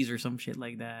 countries or some shit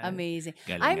like that. Amazing.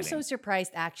 Galing, I'm galing. so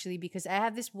surprised actually because I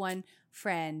have this one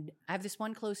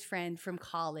close friend from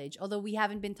college, although we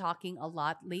haven't been talking a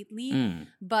lot lately,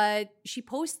 but she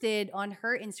posted on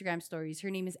her Instagram stories. Her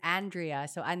name is Andrea.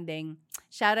 So Andeng,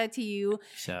 shout out to you.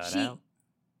 Shout out.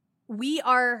 We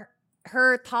are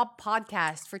her top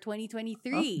podcast for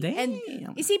 2023. Oh, damn. And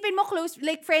isipin mo close,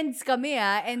 like friends kami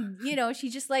and she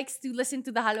just likes to listen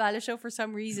to the Halo Halo show for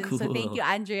some reason. Cool. So thank you,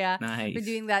 Andrea, Nice. for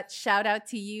doing that. Shout out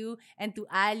to you and to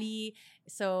Ali.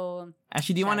 So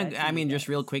Actually, do you shout want out to? I you mean, guys. just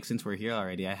real quick, since we're here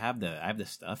already, I have the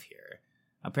stuff here.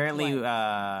 Apparently,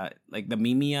 like the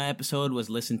Mimia episode was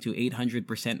listened to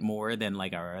 800% more than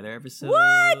like our other episode.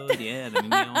 What? Yeah, the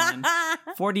Mimia one.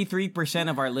 43%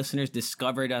 of our listeners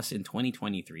discovered us in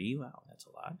 2023. Wow, that's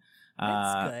a lot.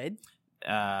 That's good.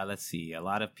 Let's see. A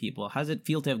lot of people. How's it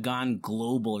feel to have gone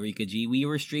global, Rika G? We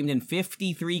were streamed in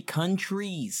 53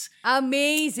 countries.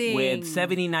 Amazing. With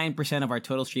 79% of our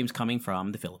total streams coming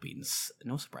from the Philippines.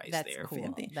 No surprise That's there. cool.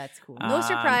 50. That's cool. No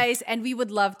surprise, and we would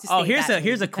love to. Stay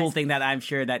Here's a cool thing that I'm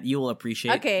sure that you will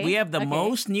appreciate. Okay. We have the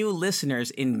most new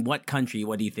listeners in what country?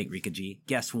 What do you think, Rika G?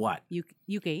 Guess what?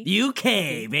 UK.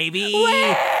 UK, baby.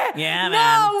 Where? Yeah, No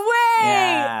man. way.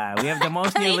 Yeah, we have the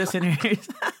most new listeners.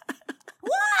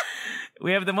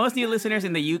 We have the most new listeners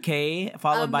in the UK,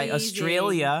 followed by Amazing.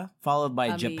 Australia, followed by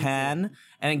Amazing. Japan,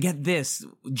 and get this,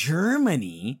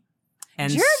 Germany,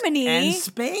 and Germany? and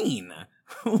Spain.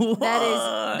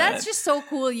 That's just so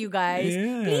cool, you guys.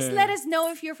 Yeah. Please let us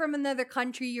know if you're from another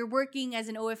country, you're working as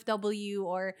an OFW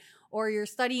or you're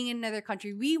studying in another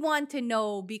country. We want to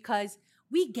know because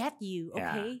we get you, okay?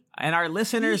 Yeah. And our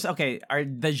listeners, are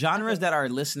the genres that our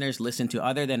listeners listen to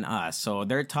other than us. So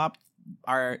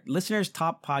our listeners'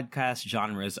 top podcast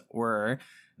genres were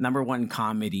number 1,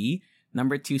 comedy,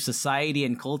 number 2, society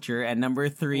and culture, and number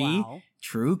 3, Wow.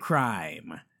 true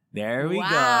crime. There we go.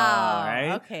 Wow.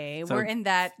 Right? Okay. So we're in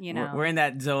that, know. We're in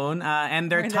that zone. And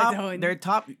We're in their that zone.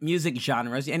 top music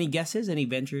genres. Any guesses? Any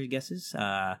venture guesses?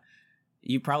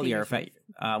 You probably Taylor are. Swift.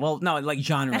 Well, no, like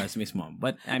genres, mismo.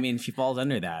 But I mean, she falls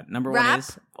under that. Number Rap? 1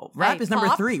 is rap Ay, is number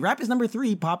pop? 3. Rap is number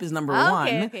 3. Pop is number 1.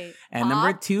 Okay. And Pop?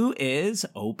 number 2 is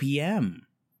OPM.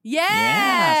 Yes!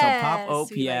 Yeah, so pop,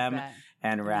 We like OPM, that.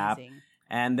 and rap. Amazing.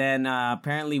 And then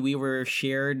apparently we were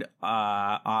shared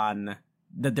on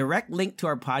the direct link to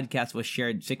our podcast was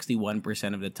shared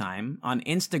 61% of the time. On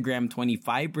Instagram,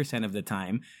 25% of the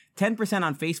time. 10%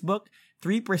 on Facebook.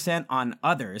 3% on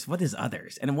others. What is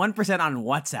others? And 1% on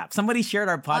WhatsApp. Somebody shared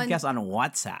our podcast on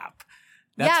WhatsApp.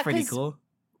 That's Yeah, pretty 'cause cool.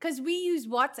 Because we use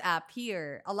WhatsApp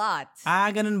here a lot.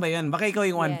 Ganun ba yun? Baka ikaw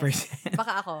yung 1%.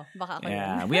 Baka ako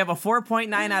Yeah, yun. we have a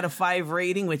 4.9 out of 5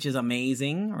 rating, which is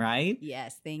amazing, right?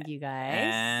 Yes, thank you guys.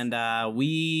 And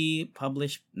we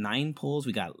published 9 polls.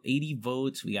 We got 80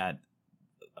 votes. We got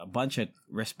a bunch of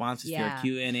responses to our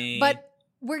Q&A. But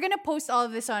we're going to post all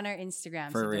of this on our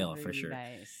Instagram. For so real, don't for worry, sure.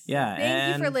 Guys. Yeah.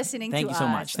 Thank you for listening to us. Thank you so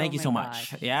much. Thank you so my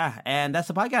much. gosh. Yeah. And that's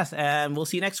the podcast. And we'll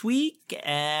see you next week.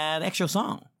 And extra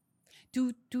song.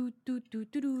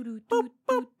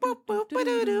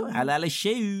 Halala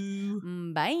show.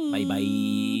 Bye.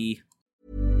 Bye-bye.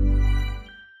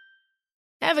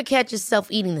 Ever catch yourself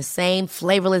eating the same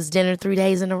flavorless dinner 3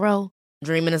 days in a row?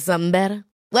 Dreaming of something better?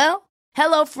 Well,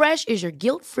 HelloFresh is your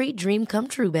guilt-free dream come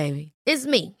true, baby. It's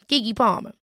me, Keke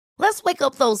Palmer. Let's wake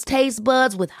up those taste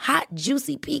buds with hot,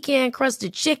 juicy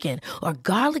pecan-crusted chicken or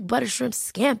garlic butter shrimp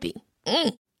scampi.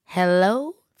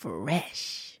 Hello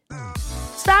Fresh.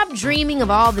 Stop dreaming of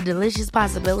all the delicious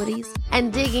possibilities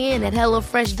and dig in at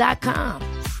HelloFresh.com.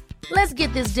 Let's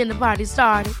get this dinner party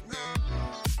started.